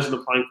can't imagine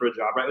applying for a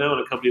job right now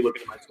and a company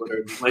looking at my Twitter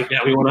and being like,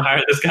 yeah, we want to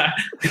hire this guy.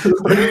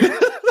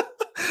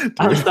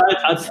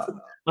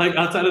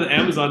 outside of the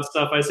Amazon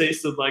stuff, I say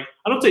some like,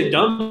 I don't say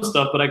dumb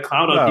stuff, but I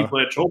clown on people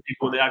and I troll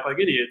people and they act like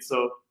idiots.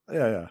 So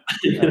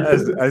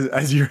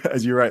as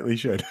you rightly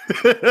should.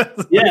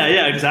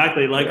 yeah,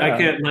 exactly. Like I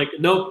can't like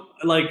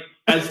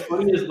as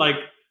funny as like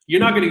you're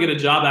not going to get a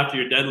job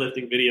after your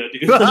deadlifting video,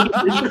 dude.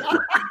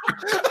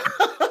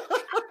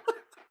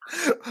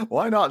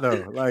 Why not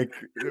though? Like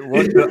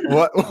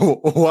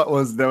what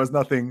was there was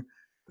nothing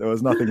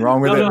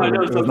wrong with it.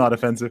 It was not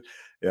offensive.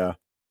 Yeah.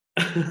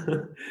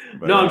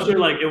 No, I'm sure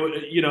like it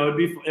would, you know,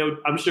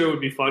 I'm sure it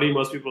would be funny.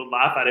 Most people would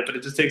laugh at it, but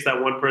it just takes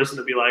that one person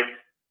to be like,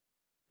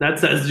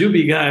 that's that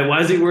Zuby guy. Why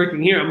is he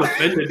working here? I'm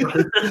offended.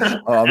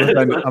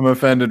 I'm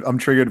offended. I'm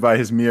triggered by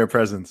his mere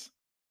presence.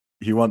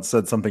 He once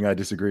said something I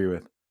disagree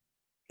with.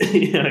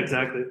 Yeah,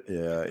 exactly.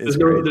 Yeah.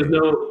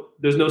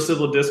 There's no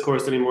civil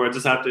discourse anymore.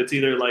 It's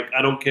either like,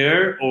 I don't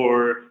care,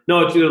 or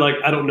no, it's either like,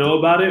 I don't know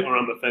about it, or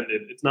I'm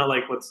offended. It's not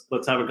like, let's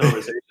have a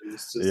conversation.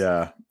 It's just...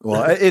 Yeah.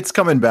 Well, it's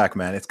coming back,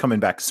 man. It's coming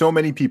back. So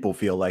many people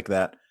feel like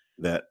that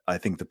I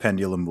think the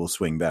pendulum will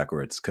swing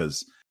backwards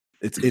because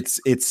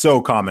it's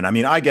so common. I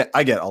mean, I get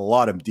a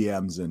lot of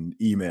DMs and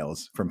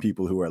emails from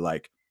people who are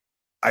like,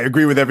 I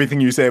agree with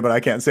everything you say, but I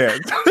can't say it.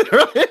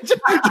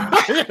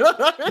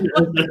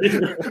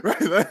 Right?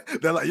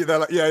 They're like,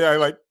 yeah,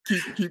 like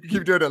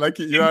keep doing it, like,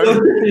 you know.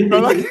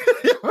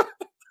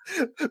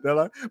 They're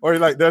like, or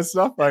like, there's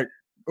stuff like,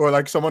 or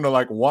like someone will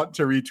like want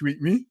to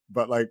retweet me,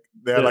 but like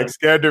they're like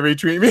scared to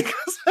retweet me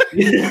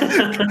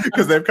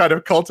because they've kind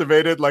of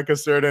cultivated like a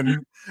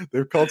certain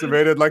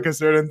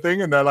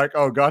thing, and they're like,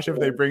 oh gosh, if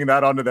they bring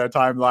that onto their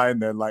timeline,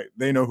 then like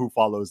they know who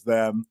follows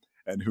them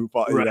and who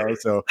follow, you know.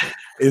 So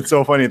it's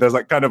so funny. There's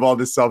like kind of all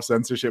this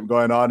self-censorship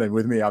going on, and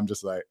with me, I'm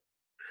just like,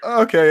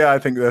 okay, yeah, I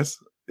think this,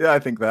 yeah, I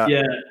think that,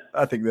 Yeah.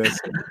 I think this,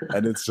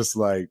 and it's just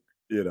like,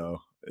 you know,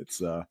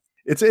 it's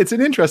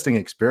an interesting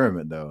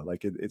experiment though.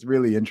 Like it's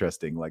really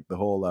interesting. Like the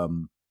whole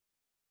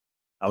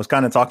I was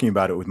kind of talking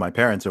about it with my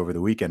parents over the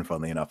weekend,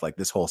 funnily enough, like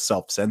this whole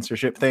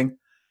self-censorship thing,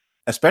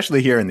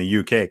 especially here in the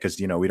UK, because,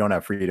 you know, we don't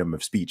have freedom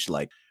of speech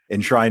like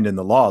enshrined in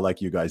the law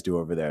like you guys do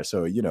over there.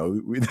 So, you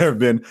know, there have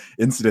been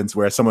incidents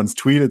where someone's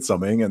tweeted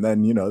something and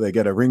then, you know, they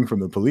get a ring from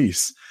the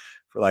police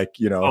for like,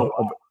 you know, Oh,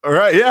 wow. all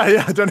right.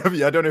 Yeah. I don't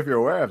know if you're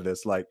aware of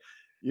this, like,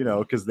 you know,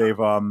 because they've,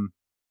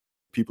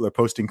 people are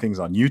posting things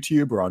on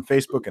YouTube or on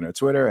Facebook and on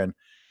Twitter, and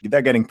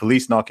they're getting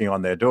police knocking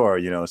on their door,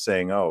 you know,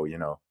 saying, oh, you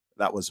know,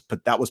 that was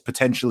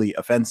potentially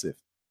offensive.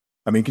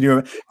 I mean, can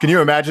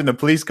you imagine the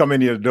police coming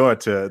to your door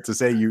to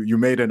say you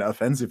made an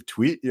offensive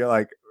tweet? You're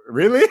like,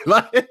 really?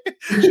 Like,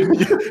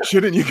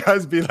 shouldn't you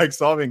guys be like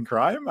solving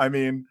crime? I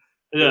mean,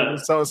 Yeah.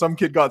 So some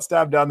kid got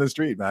stabbed down the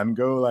street, man.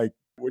 Go like,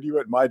 what are you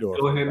at my door?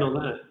 Go handle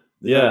that.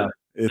 Yeah.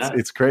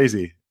 It's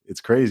crazy.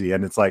 It's crazy.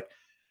 And it's like,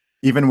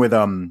 even with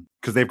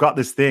because they've got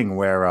this thing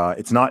where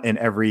it's not in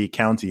every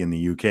county in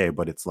the UK,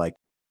 but it's like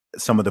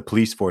some of the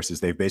police forces,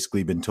 they've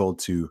basically been told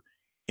to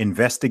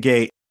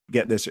investigate,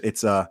 get this,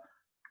 it's a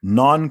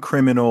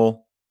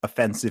non-criminal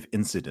offensive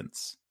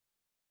incidents,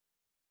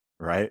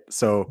 right?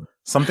 So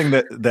something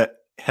that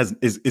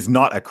is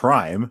not a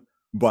crime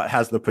but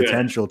has the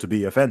potential to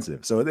be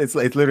offensive. So it's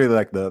literally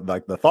like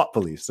the thought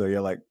police. So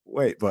you're like,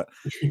 wait, but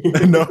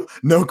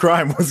no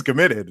crime was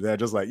committed. They're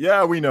just like,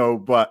 yeah, we know,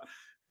 but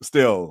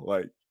still,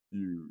 like,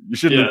 you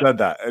shouldn't have said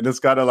that. And it's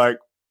kind of like,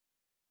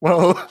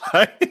 well,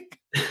 like,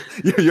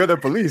 you're the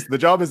police. The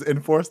job is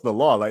enforce the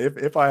law. Like,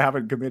 if I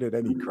haven't committed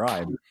any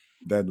crime,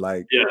 then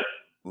like,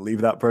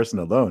 leave that person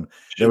alone.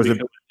 There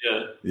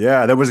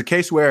was a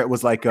case where it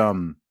was like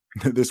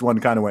this one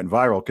kind of went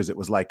viral because it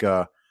was like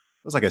a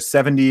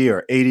 70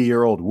 or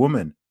 80-year-old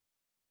woman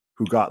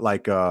who got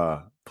like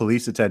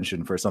police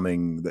attention for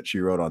something that she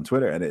wrote on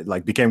Twitter, and it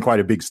like became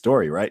quite a big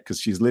story, right? Because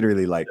she's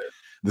literally like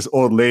this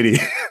old lady,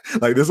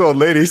 like this old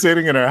lady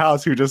sitting in her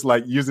house who just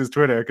like uses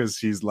Twitter because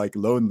she's like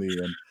lonely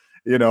and,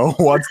 you know,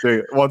 wants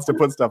to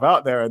put stuff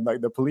out there, and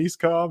like the police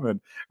come and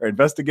are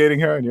investigating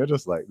her, and you're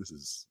just like, this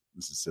is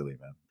silly,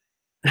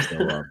 man.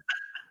 So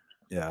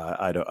yeah,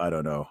 I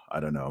don't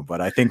know,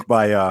 but I think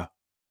by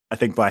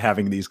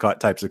having these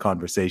types of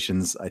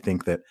conversations, I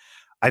think that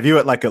I view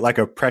it like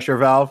a pressure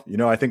valve. You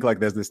know, I think like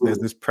there's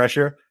this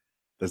pressure.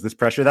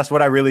 That's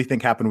what I really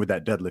think happened with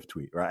that deadlift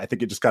tweet, right? I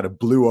think it just kind of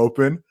blew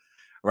open,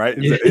 right?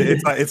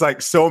 It's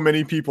like so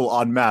many people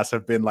en masse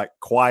have been like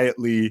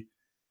quietly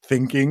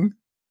thinking,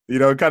 you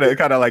know, kind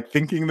of like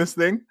thinking this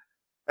thing,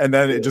 and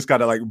then it just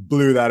kind of like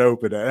blew that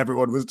open, and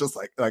everyone was just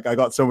like I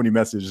got so many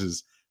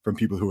messages from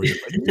people who were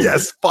just like,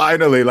 yes,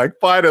 finally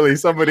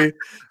somebody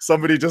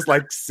just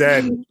like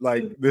said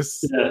like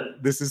this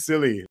is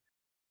silly.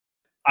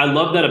 I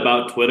love that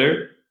about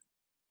Twitter,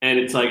 and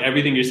it's like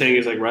everything you're saying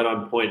is like right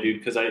on point, dude,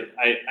 because I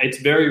it's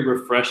very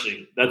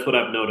refreshing. That's what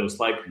I've noticed,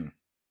 like,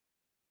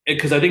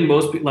 because I think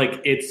most people, like,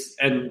 it's,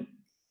 and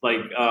like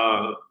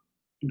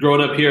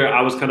growing up here,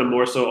 I was kind of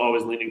more so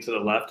always leaning to the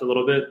left a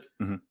little bit,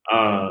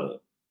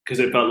 because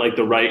it felt like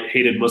the right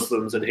hated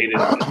Muslims and hated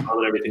Islam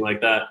and everything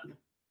like that.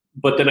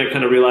 But then I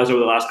kind of realized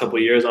over the last couple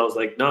of years, I was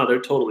like, no, they're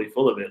totally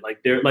full of it.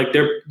 Like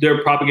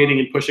they're propagating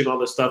and pushing all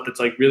this stuff that's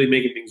like really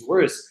making things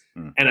worse.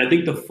 And I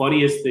think the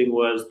funniest thing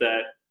was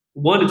that,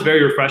 one, it's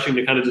very refreshing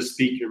to kind of just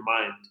speak your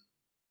mind.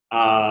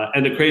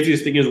 And the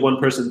craziest thing is one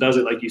person does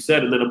it, like you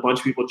said, and then a bunch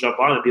of people jump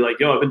on and be like,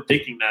 yo, I've been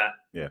thinking that.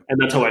 Yeah. And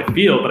that's how I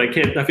feel, but I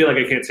feel like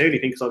I can't say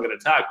anything because I'll get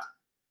attacked.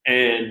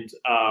 And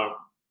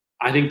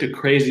I think the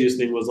craziest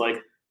thing was like,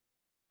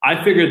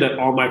 I figured that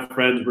all my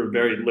friends were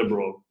very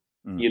liberal,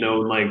 you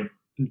know, like,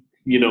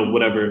 you know,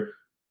 whatever.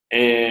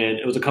 And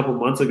it was a couple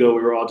months ago,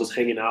 we were all just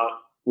hanging out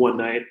one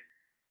night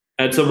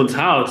at someone's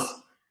house.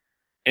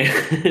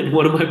 And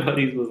one of my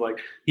buddies was like,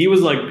 he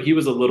was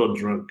a little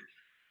drunk.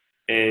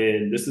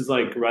 And this is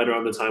like right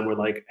around the time where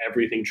like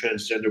everything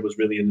transgender was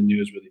really in the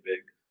news, really big.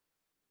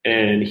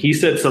 And he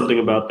said something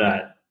about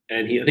that.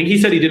 And I think he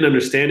said he didn't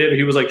understand it, or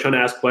he was like trying to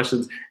ask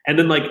questions. And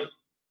then like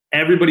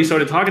everybody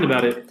started talking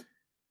about it.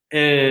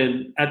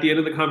 And at the end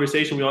of the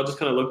conversation, we all just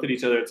kind of looked at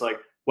each other. It's like,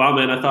 wow,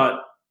 man, I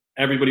thought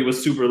everybody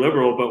was super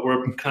liberal, but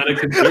we're kind of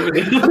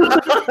conservative.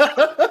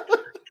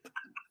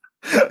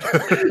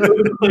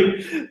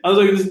 I was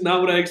like, this is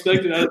not what I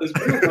expected out of this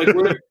group. Like,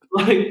 we're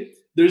like,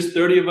 there's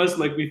 30 of us.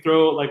 Like, we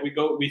throw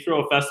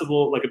a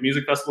festival, like a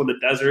music festival in the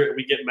desert, and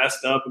we get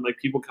messed up, and like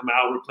people come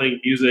out, we're playing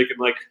music and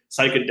like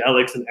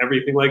psychedelics and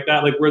everything like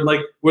that. Like,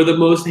 we're the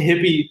most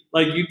hippie.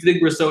 Like, you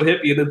think we're so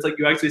hippie, and then it's like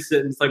you actually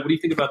sit and it's like, what do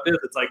you think about this?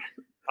 It's like,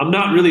 I'm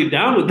not really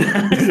down with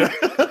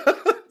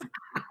that.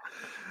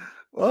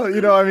 Well,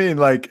 you know, I mean,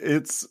 like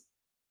it's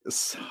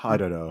I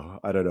don't know.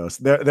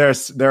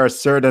 There are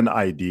certain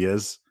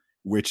ideas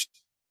which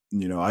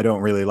I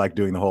don't really like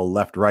doing the whole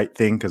left right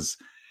thing because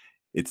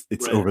it's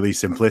Right. overly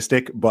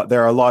simplistic. But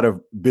there are a lot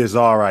of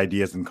bizarre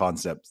ideas and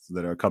concepts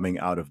that are coming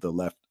out of the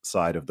left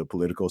side of the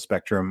political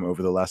spectrum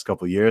over the last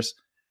couple of years,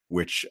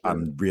 which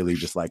I'm really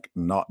just like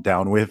not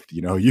down with.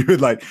 You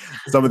like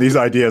some of these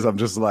ideas. I'm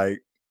just like,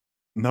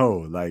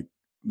 no, like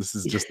this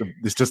is just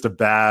a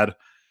bad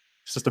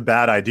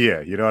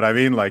idea. You know what I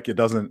mean? Like it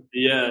doesn't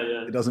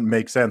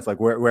make sense.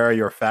 Like where are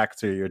your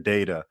facts or your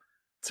data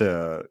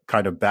to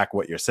kind of back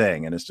what you're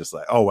saying? And it's just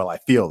like, oh well, I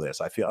feel this.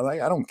 I feel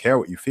like I don't care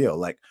what you feel.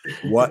 Like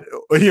what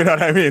you know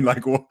what I mean?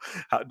 Like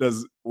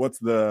what's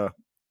the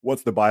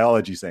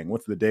biology saying?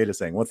 What's the data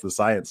saying? What's the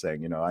science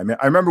saying? I mean,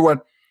 I remember when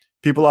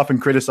people often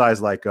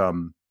criticize like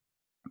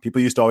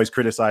people used to always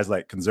criticize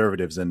like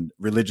conservatives and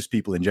religious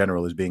people in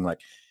general as being like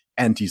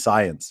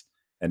anti-science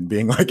and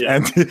being like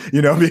anti,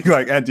 being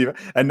like anti.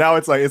 And now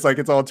it's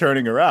all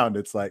turning around.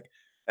 It's like,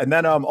 and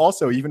then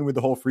also even with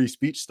the whole free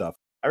speech stuff,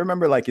 I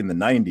remember like in the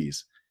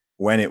 90s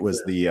when it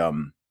was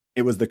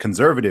the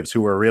conservatives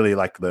who were really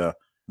like the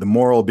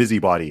moral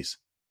busybodies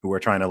who were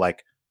trying to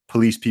like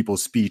police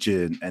people's speech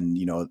and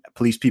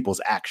police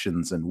people's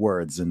actions and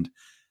words. And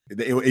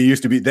it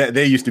used to be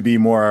they used to be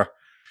more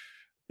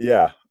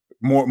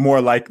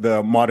like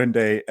the modern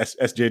day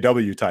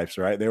SJW types,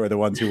 right? They were the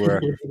ones who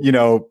were,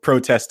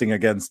 protesting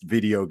against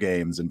video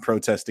games and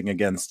protesting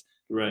against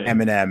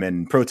Eminem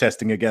and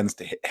protesting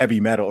against heavy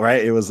metal,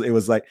 right? It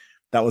was like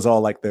that was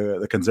all like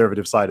the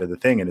conservative side of the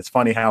thing. And it's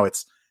funny how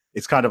it's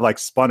kind of like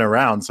spun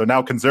around. So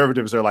now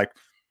conservatives are like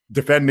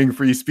defending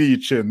free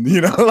speech and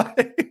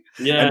like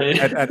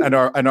and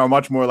are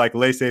much more like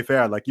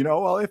laissez-faire, like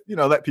well, if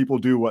let people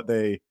do what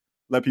they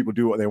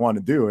want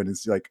to do. And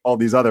it's like all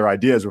these other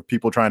ideas where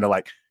people trying to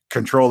like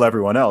control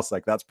everyone else,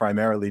 like that's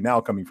primarily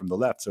now coming from the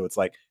left. So it's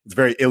like it's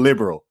very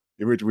illiberal,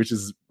 which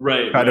is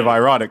kind of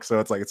ironic. So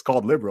it's like it's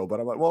called liberal, but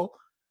I'm like, well,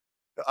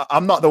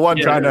 I'm not the one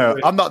trying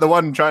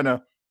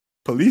to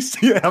police.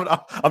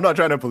 I'm not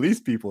trying to police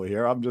people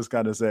here. I'm just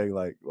kind of saying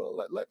like, well,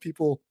 let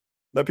people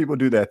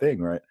do their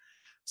thing, right?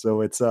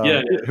 So it's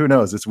who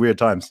knows? It's weird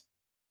times.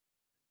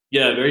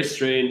 Yeah, very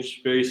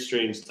strange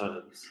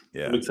times.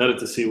 Yeah, I'm excited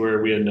to see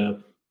where we end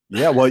up.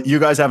 Yeah, well, you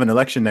guys have an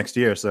election next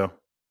year, so.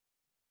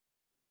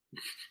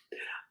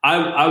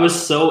 I was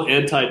so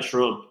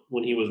anti-Trump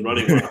when he was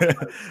running.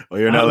 Well,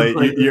 you're in LA.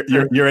 Like,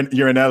 you're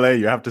in LA.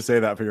 You have to say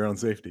that for your own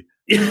safety.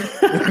 That's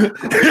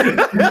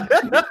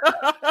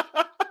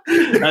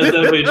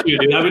definitely true,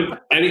 dude. I mean,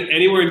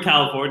 anywhere in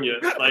California,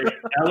 like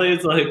LA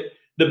is like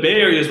the Bay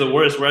Area is the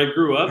worst. Where I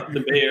grew up in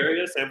the Bay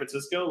Area, San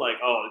Francisco, like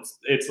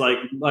it's like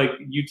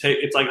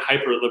it's like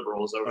hyper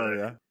liberals over there.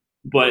 Yeah.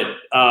 But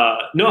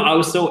no, I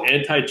was so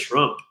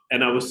anti-Trump,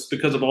 and I was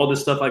because of all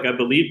this stuff. Like I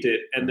believed it,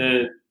 and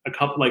then a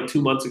couple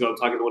 2 months ago, I'm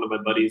talking to one of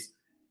my buddies.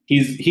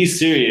 He's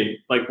Syrian,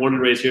 like born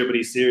and raised here, but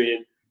he's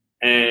Syrian,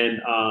 and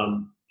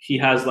he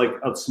has like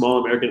a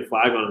small American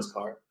flag on his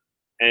car.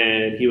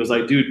 And he was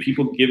like, "Dude,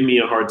 people give me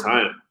a hard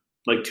time.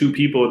 Like 2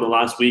 people in the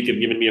last week have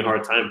given me a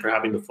hard time for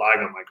having the flag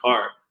on my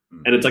car."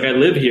 And it's like I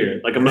live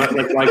here. Like I'm not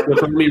like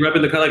with me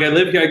repping the car. Like I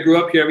live here. I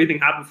grew up here. Everything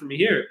happened for me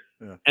here.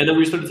 Yeah. And then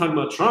we started talking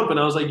about Trump, and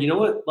I was like, you know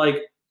what? Like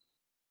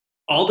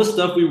all the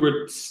stuff we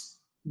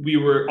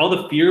were all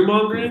the fear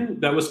mongering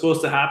that was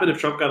supposed to happen if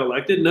Trump got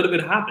elected, none of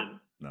it happened.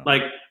 No.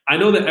 Like I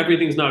know that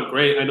everything's not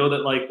great. I know that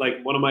like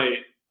one of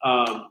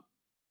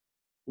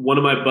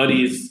my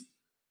buddies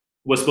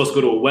was supposed to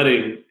go to a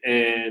wedding,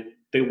 and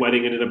the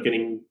wedding ended up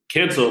getting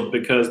canceled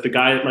because the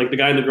guy and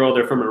the girl,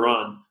 they're from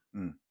Iran,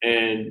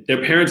 and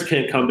their parents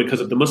can't come because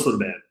of the Muslim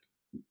ban,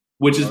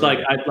 which is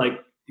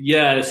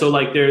so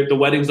like the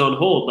wedding's on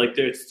hold, like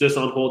it's just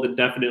on hold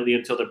indefinitely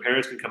until their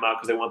parents can come out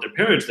because they want their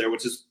parents there,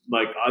 which is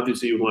like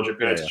obviously you would want your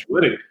parents at your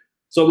wedding.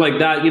 So like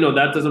that,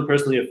 that doesn't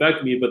personally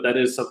affect me, but that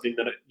is something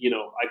that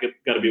I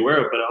got to be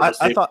aware of. But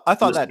I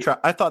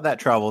thought that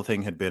travel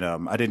thing had been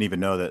I didn't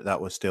even know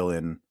that was still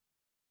in.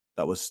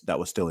 That was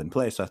still in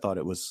place. I thought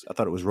it was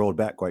rolled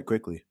back quite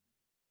quickly.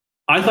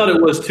 I thought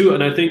it was too,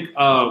 and I think,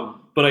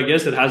 but I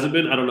guess it hasn't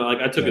been. I don't know.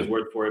 Like I took his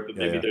word for it, but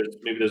maybe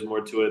there's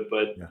more to it.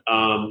 But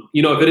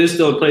if it is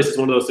still in place, it's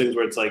one of those things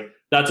where it's like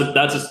that's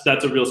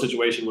a real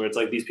situation where it's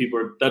like these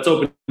people that's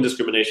open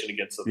discrimination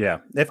against them. Yeah,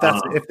 if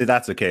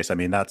that's the case, I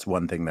mean that's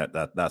one thing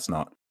that's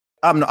not.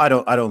 I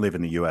don't live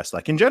in the U.S.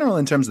 Like in general,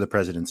 in terms of the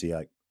presidency,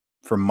 like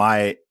from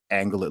my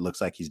angle, it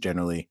looks like he's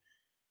generally.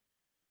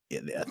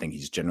 I think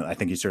he's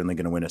certainly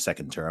going to win a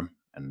second term,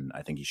 and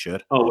I think he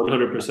should. Oh,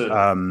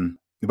 100%.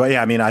 But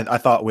yeah, I mean, I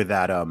thought with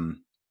that,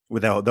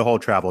 with the whole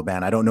travel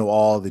ban, I don't know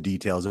all the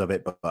details of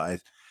it, but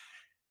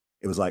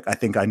it was like I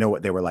think I know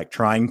what they were like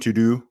trying to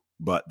do,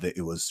 but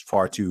it was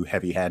far too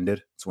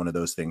heavy-handed. It's one of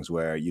those things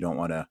where you don't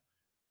want to.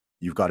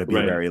 You've got to be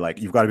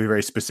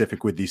very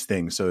specific with these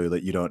things so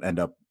that you don't end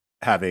up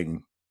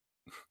having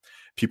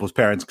people's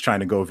parents trying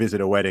to go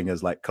visit a wedding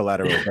as like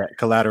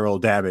collateral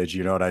damage.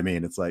 You know what I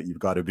mean? It's like you've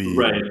got to be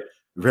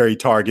very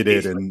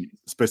targeted and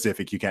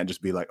specific. You can't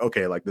just be like,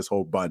 okay, like this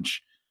whole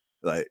bunch.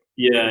 Like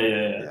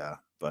yeah.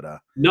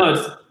 But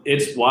no,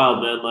 it's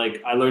wild, man.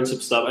 Like I learned some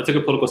stuff. I took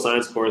a political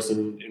science course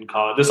in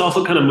college. This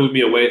also kind of moved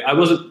me away. I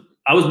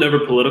I was never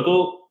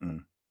political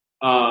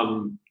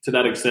Mm. to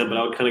that extent, but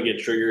I would kind of get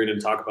triggered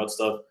and talk about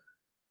stuff.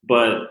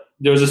 But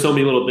there was just so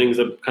many little things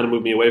that kind of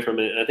moved me away from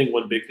it. And I think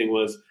one big thing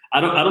was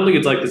I don't think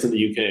it's like this in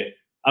the UK.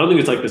 I don't think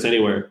it's like this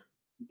anywhere.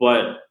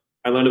 But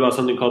I learned about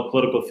something called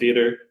political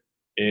theater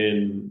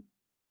in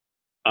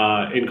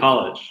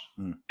college,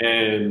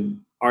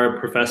 and our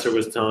professor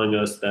was telling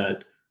us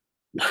that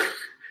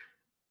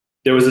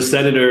there was a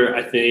senator,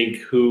 I think,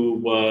 who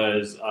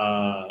was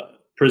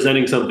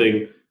presenting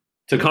something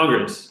to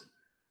Congress,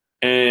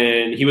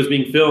 and he was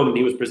being filmed and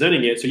he was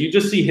presenting it. So you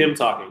just see him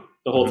talking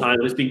the whole time.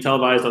 It's being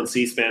televised on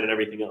C-SPAN and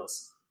everything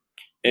else.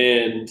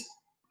 And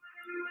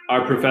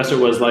our professor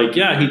was like,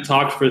 yeah, he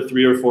talked for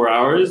 3 or 4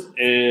 hours,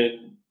 and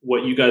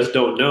what you guys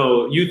don't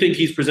know, you think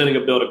he's presenting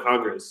a bill to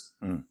Congress,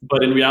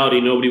 but in reality,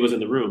 nobody was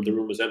in the room. The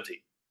room was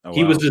empty. Oh,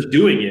 he wow. was just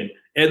doing it.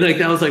 And like,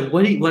 I was like,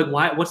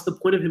 why, what's the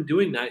point of him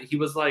doing that? He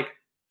was like,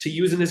 to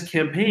use in his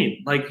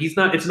campaign. Like, it's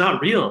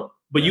not real,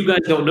 but you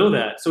guys don't know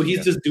that. So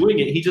he's just doing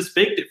it. He just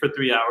faked it for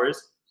 3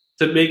 hours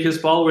to make his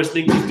followers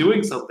think he's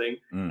doing something.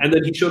 And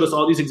then he showed us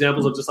all these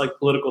examples of just like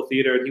political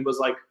theater. And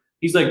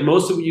he's like,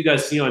 most of what you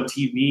guys see on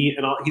TV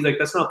and all, he's like,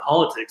 that's not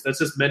politics. That's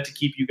just meant to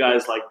keep you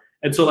guys like,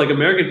 and so like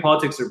American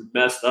politics are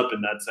messed up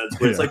in that sense,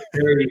 where it's like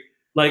very,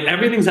 like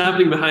everything's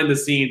happening behind the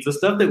scenes. The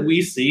stuff that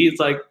we see, it's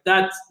like,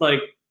 that's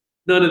like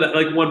none of that,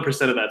 like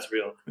 1% of that's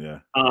real. Yeah.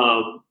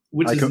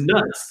 Which is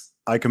nuts.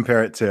 I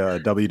compare it to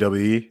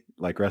WWE,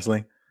 like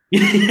wrestling.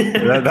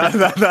 That's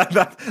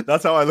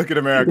how I look at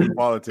American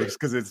politics,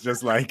 because it's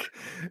just like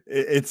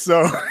it's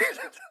so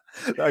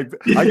like,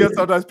 I guess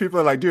sometimes people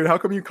are like, dude, how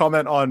come you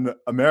comment on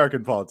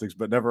American politics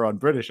but never on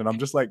British? And I'm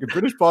just like,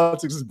 British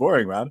politics is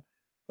boring, man.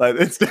 Like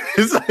it's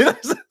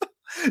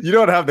you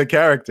don't have the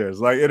characters.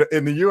 Like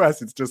in the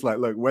US, it's just like,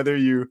 look, whether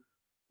you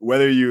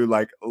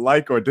like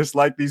or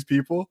dislike these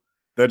people,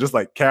 they're just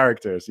like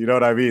characters. You know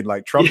what I mean?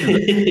 Like Trump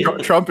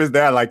is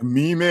there like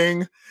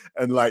memeing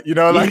and like, you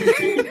know, like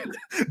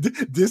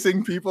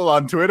dissing people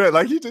on Twitter.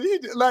 Like he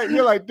like,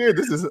 you're like, dude,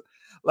 this is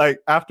like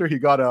after he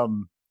got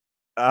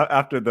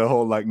after the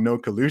whole like no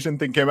collusion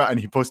thing came out and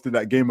he posted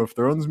that Game of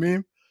Thrones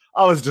meme.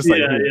 I was just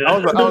like, I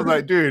was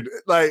like, dude,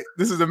 like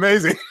this is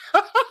amazing.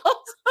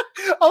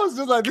 I was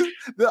just like,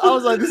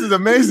 this is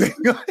amazing.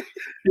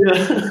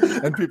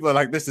 And people are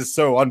like, this is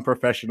so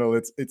unprofessional.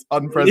 It's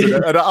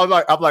unprecedented. And I'm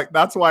like,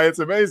 that's why it's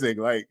amazing.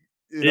 Like,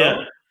 you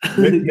know,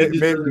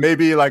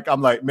 maybe like,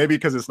 I'm like, maybe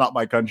because it's not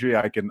my country,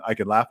 I can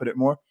laugh at it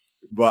more.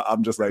 But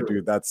I'm just like,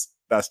 dude, that's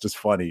just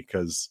funny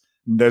because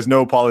there's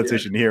no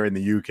politician here in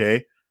the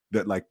UK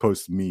that like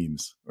posts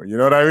memes. Or, you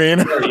know what I mean?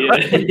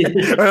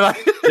 Like,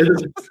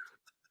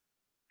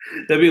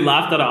 they'd be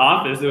laughed out of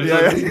office. It was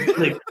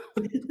like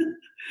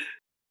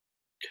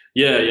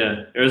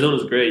yeah.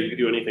 Arizona's great. You can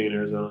do anything in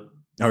Arizona.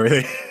 Oh,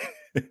 really?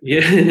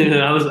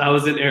 Yeah, I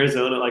was in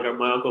Arizona. Like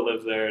my uncle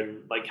lives there, and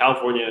like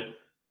California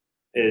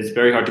is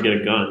very hard to get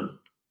a gun.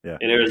 Yeah.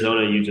 In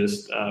Arizona, you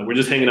just we're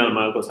just hanging out at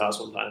my uncle's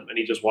house one time, and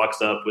he just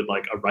walks up with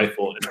like a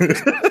rifle and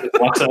just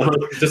walks up.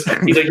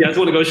 He's like, "You guys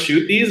want to go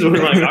shoot these?" And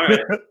we're like, "All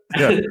right."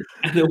 Yeah.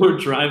 And then we're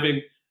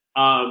driving,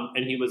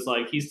 and he was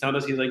like, he's telling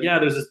us, he's like, "Yeah,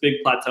 there's this big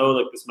plateau,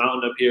 like this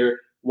mountain up here.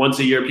 Once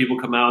a year, people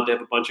come out. They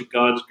have a bunch of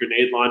guns,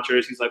 grenade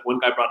launchers." He's like, one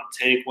guy brought a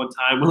tank one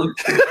time.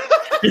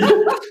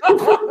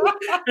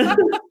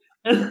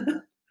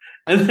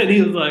 And then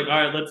he was like,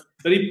 all right,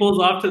 then he pulls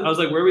off I was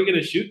like, where are we going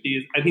to shoot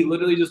these? And he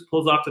literally just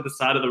pulls off to the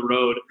side of the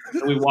road.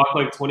 And we walk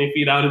like 20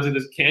 feet out into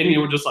this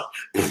canyon. We're just like,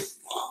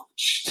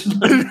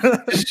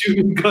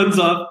 shooting guns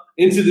off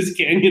into this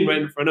canyon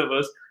right in front of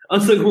us. I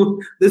was like, well,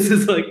 this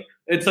is like,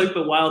 it's like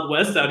the Wild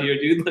West out here,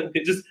 dude. Like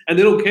and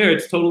they don't care.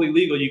 It's totally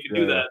legal. You can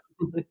do that.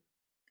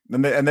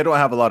 And they don't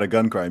have a lot of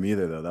gun crime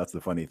either, though. That's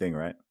the funny thing,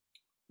 right?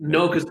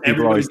 No, because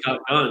everybody's got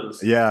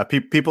guns. Yeah,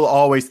 people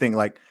always think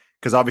like,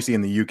 because obviously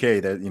in the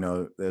UK, that, you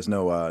know, there's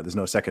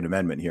no Second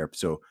Amendment here,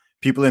 so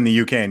people in the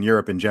UK and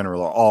Europe in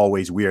general are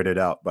always weirded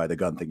out by the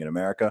gun thing in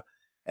America.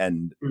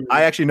 And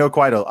I actually know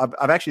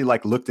I've actually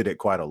like looked at it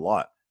quite a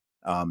lot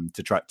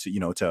to try to, you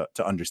know, to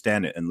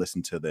understand it and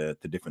listen to the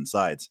different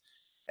sides.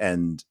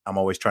 And I'm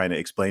always trying to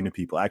explain to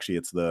people, actually,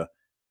 it's the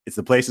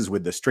places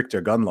with the stricter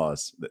gun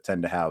laws that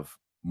tend to have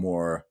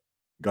more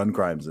gun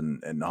crimes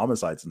and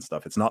homicides and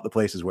stuff. It's not the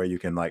places where you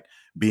can like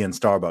be in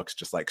Starbucks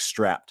just like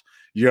strapped.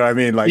 You know what I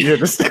mean? Like you're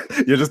just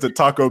at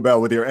Taco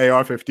Bell with your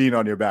AR-15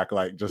 on your back,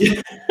 like just,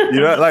 you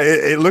know, like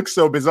it looks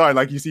so bizarre.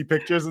 Like you see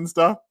pictures and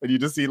stuff, and you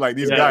just see like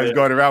these guys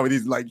going around with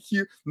these like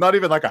huge, not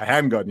even like a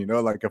handgun, you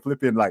know, like a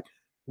flipping like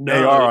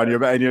AR on your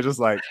back, and you're just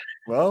like,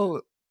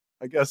 well,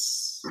 I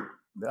guess,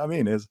 I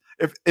mean,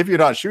 if you're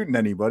not shooting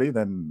anybody,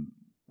 then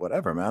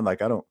whatever, man.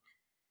 Like I don't,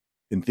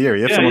 in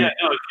theory,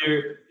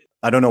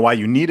 I don't know why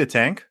you need a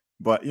tank,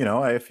 but you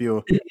know, if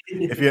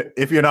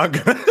you're not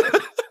gonna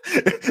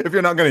if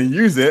you're not gonna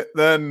use it,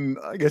 then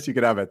I guess you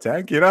could have a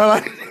tank, you know?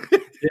 Like,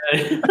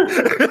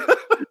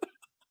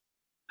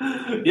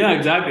 yeah,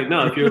 exactly.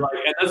 No, if you're like,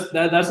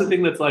 and that's the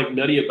thing that's like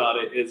nutty about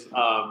it is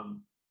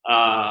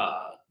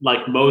like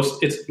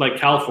it's like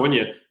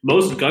California.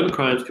 Most gun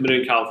crimes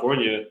committed in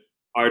California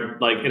are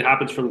like, it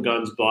happens from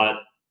guns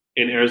bought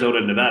in Arizona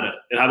and Nevada.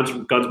 It happens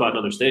from guns bought in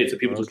other states, and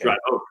people just Okay. drive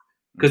over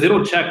because they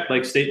don't check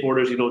like state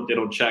borders. They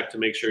don't check to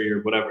make sure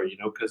you're whatever,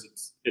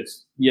 because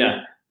it's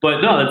yeah.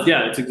 But no,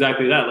 it's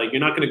exactly that. Like, you're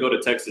not going to go to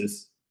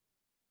Texas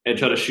and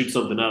try to shoot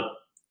something up.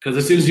 Because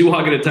as soon as you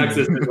walk into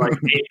Texas, there's like 8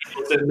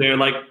 people sitting there,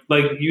 like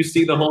you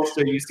see the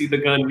holster, you see the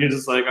gun, and you're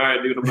just like, all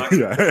right, dude, I'm not.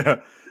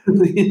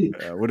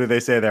 Yeah. What do they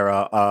say there?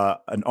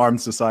 An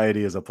armed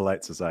society is a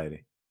polite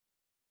society.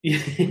 Yeah,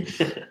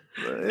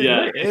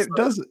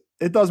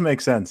 It does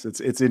make sense.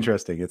 It's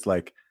interesting. It's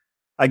like,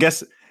 I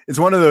guess it's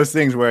one of those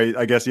things where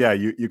I guess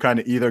you kind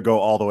of either go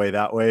all the way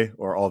that way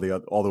or all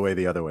the way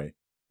the other way.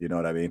 You know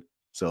what I mean?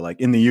 So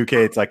like in the UK,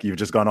 it's like you've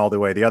just gone all the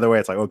way the other way.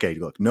 It's like, okay,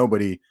 look,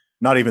 nobody.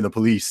 Not even the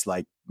police,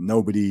 like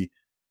nobody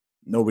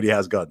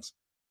has guns,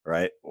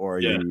 right? Or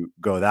you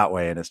go that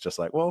way and it's just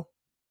like, well,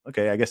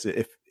 okay, I guess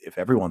if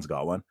everyone's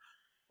got one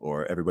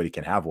or everybody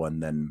can have one,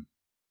 then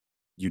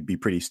you'd be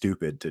pretty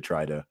stupid to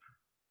try to,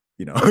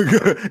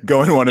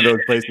 go in one of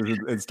those places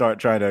and start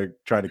trying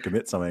to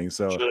commit something.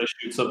 So trying to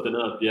shoot something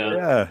up. Yeah.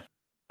 Yeah.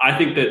 I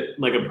think that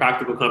like a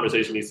practical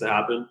conversation needs to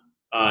happen,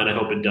 and I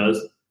hope it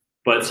does.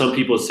 But some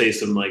people say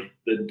some like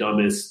the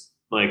dumbest.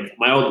 Like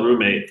my old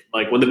roommate,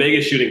 like when the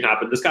Vegas shooting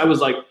happened, this guy was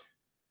like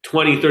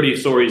 20, 30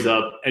 stories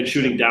up and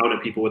shooting down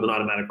at people with an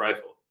automatic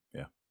rifle.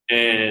 Yeah.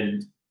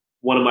 And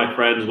one of my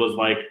friends was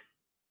like,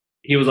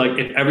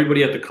 if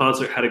everybody at the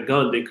concert had a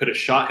gun, they could have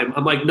shot him.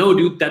 I'm like, no,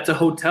 dude, that's a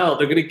hotel.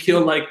 They're going to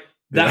kill like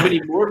that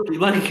many more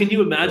people. Like, can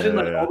you imagine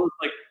all those,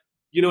 like,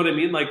 you know what I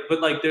mean? Like,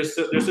 but like there's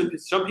some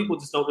people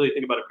just don't really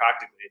think about it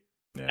practically.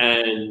 Yeah.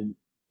 And,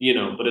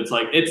 but it's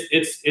like,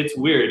 it's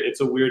weird. It's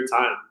a weird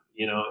time.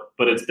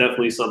 But it's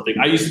definitely something.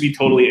 I used to be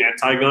totally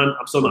anti-gun.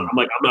 I'm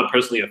not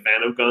personally a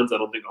fan of guns. I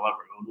don't think I'll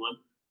ever own one.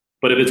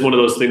 But if it's one of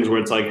those things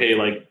where it's like, hey,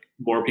 like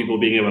more people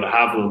being able to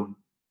have them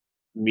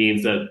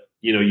means that,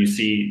 you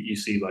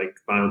see like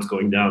violence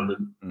going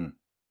down, then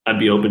I'd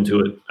be open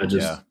to it.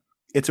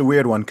 It's a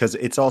weird one because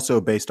it's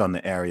also based on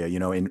the area,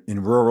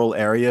 in rural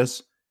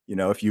areas,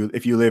 if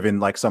you live in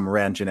like some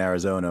ranch in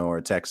Arizona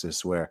or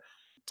Texas where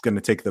it's going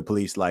to take the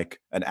police like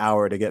an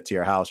hour to get to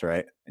your house,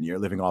 right? And you're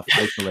living off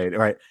isolated,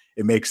 right?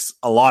 It makes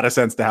a lot of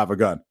sense to have a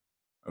gun.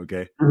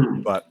 Okay.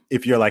 Mm-hmm. But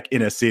if you're like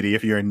in a city,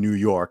 if you're in New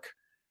York,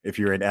 if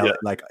you're in LA,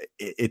 like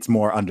it's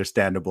more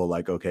understandable,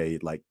 like, okay,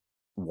 like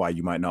why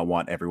you might not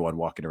want everyone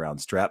walking around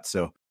strapped.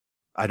 So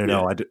I don't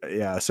know.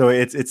 So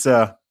it's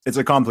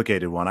a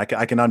complicated one. I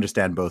can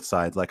understand both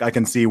sides. Like I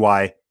can see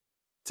why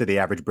to the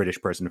average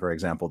British person, for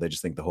example, they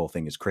just think the whole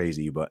thing is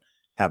crazy, but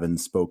having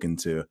spoken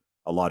to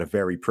a lot of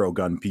very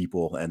pro-gun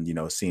people and,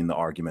 seeing the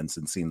arguments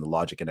and seeing the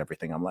logic and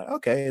everything, I'm like,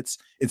 okay, it's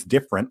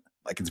different.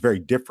 Like, it's very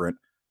different.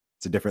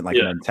 It's a different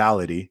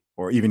mentality,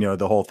 or even,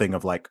 the whole thing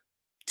of like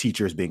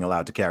teachers being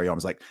allowed to carry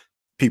arms. Like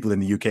people in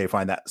the UK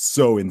find that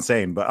so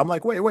insane, but I'm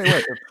like, wait.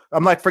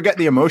 I'm like, forget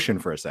the emotion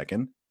for a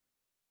second.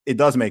 It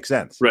does make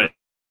sense. Right.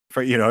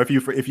 For,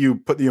 if you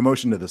put the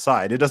emotion to the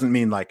side, it doesn't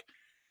mean like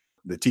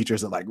the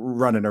teachers are like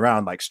running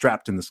around like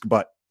strapped in this,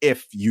 but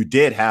if you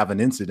did have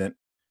an incident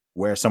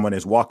where someone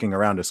is walking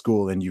around a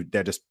school and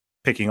they're just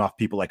picking off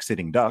people like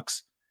sitting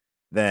ducks,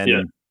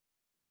 then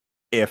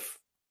if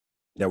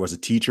there was a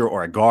teacher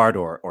or a guard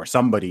or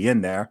somebody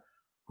in there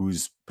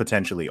who's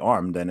potentially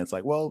armed, then it's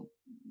like, well,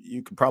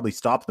 you could probably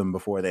stop them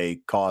before they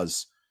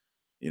cause,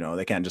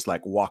 they can't just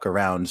like walk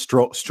around,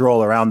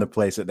 stroll around the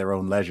place at their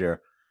own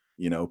leisure,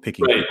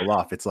 picking people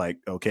off. It's like,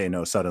 okay,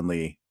 no,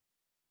 suddenly,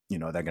 they're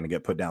going to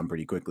get put down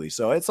pretty quickly.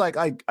 So it's like,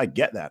 I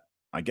get that.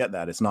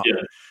 It's not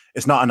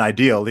an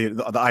ideal.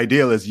 The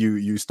ideal is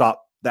you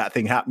stop that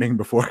thing happening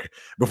before it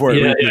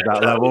reaches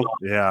that level.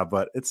 Yeah,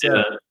 but it's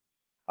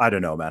I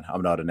don't know, man.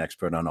 I'm not an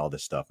expert on all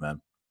this stuff,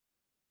 man.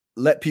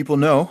 Let people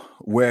know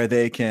where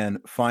they can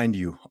find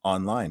you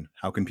online.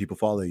 How can people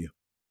follow you?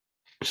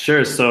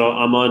 Sure. So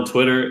I'm on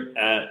Twitter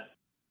at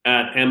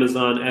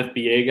Amazon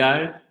FBA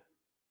guy.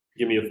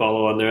 Give me a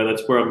follow on there.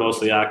 That's where I'm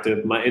mostly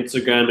active. My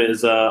Instagram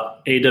is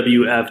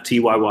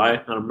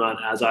AWFTYY. I'm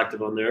not as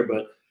active on there,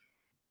 but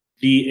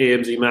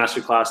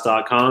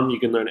theamzmasterclass.com. You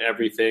can learn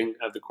everything.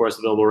 I have the course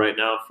available right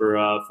now for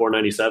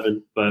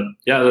 $497. But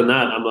other than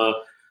that, I'm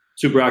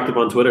super active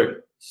on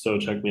Twitter. So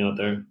check me out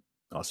there.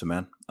 Awesome,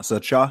 man.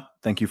 Asad Shah,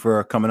 thank you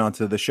for coming on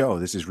to the show.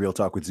 This is Real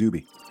Talk with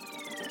Zuby.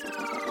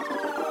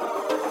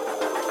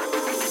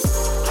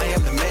 I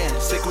am the man,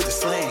 sick with the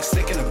slang,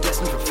 sick and I'm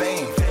destined for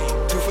fame.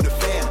 Do for the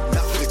fam,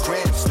 not for the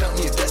gram.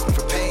 Stunting, you're destined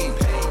for pain.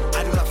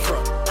 I do not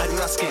front, I do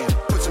not scam.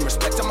 Put some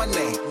respect on my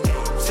name.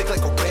 Sick like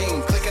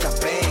Cobain, click and I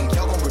bang.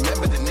 Y'all gon'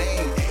 remember the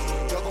name.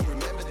 Y'all gon'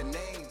 remember the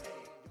name.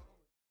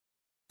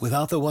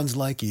 Without the ones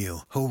like you,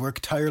 who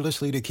work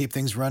tirelessly to keep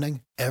things running,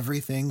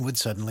 everything would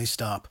suddenly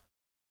stop.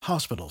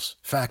 Hospitals,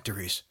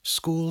 factories,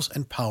 schools,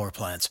 and power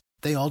plants,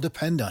 they all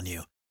depend on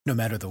you. No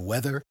matter the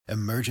weather,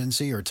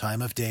 emergency, or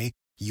time of day,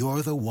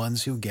 you're the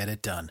ones who get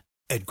it done.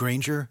 At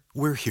Grainger,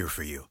 we're here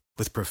for you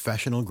with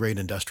professional-grade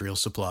industrial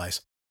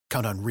supplies.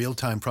 Count on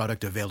real-time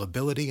product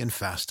availability and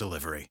fast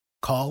delivery.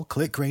 Call,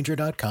 click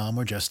Grainger.com,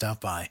 or just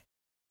stop by.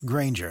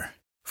 Grainger,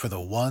 for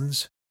the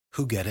ones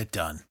who get it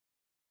done.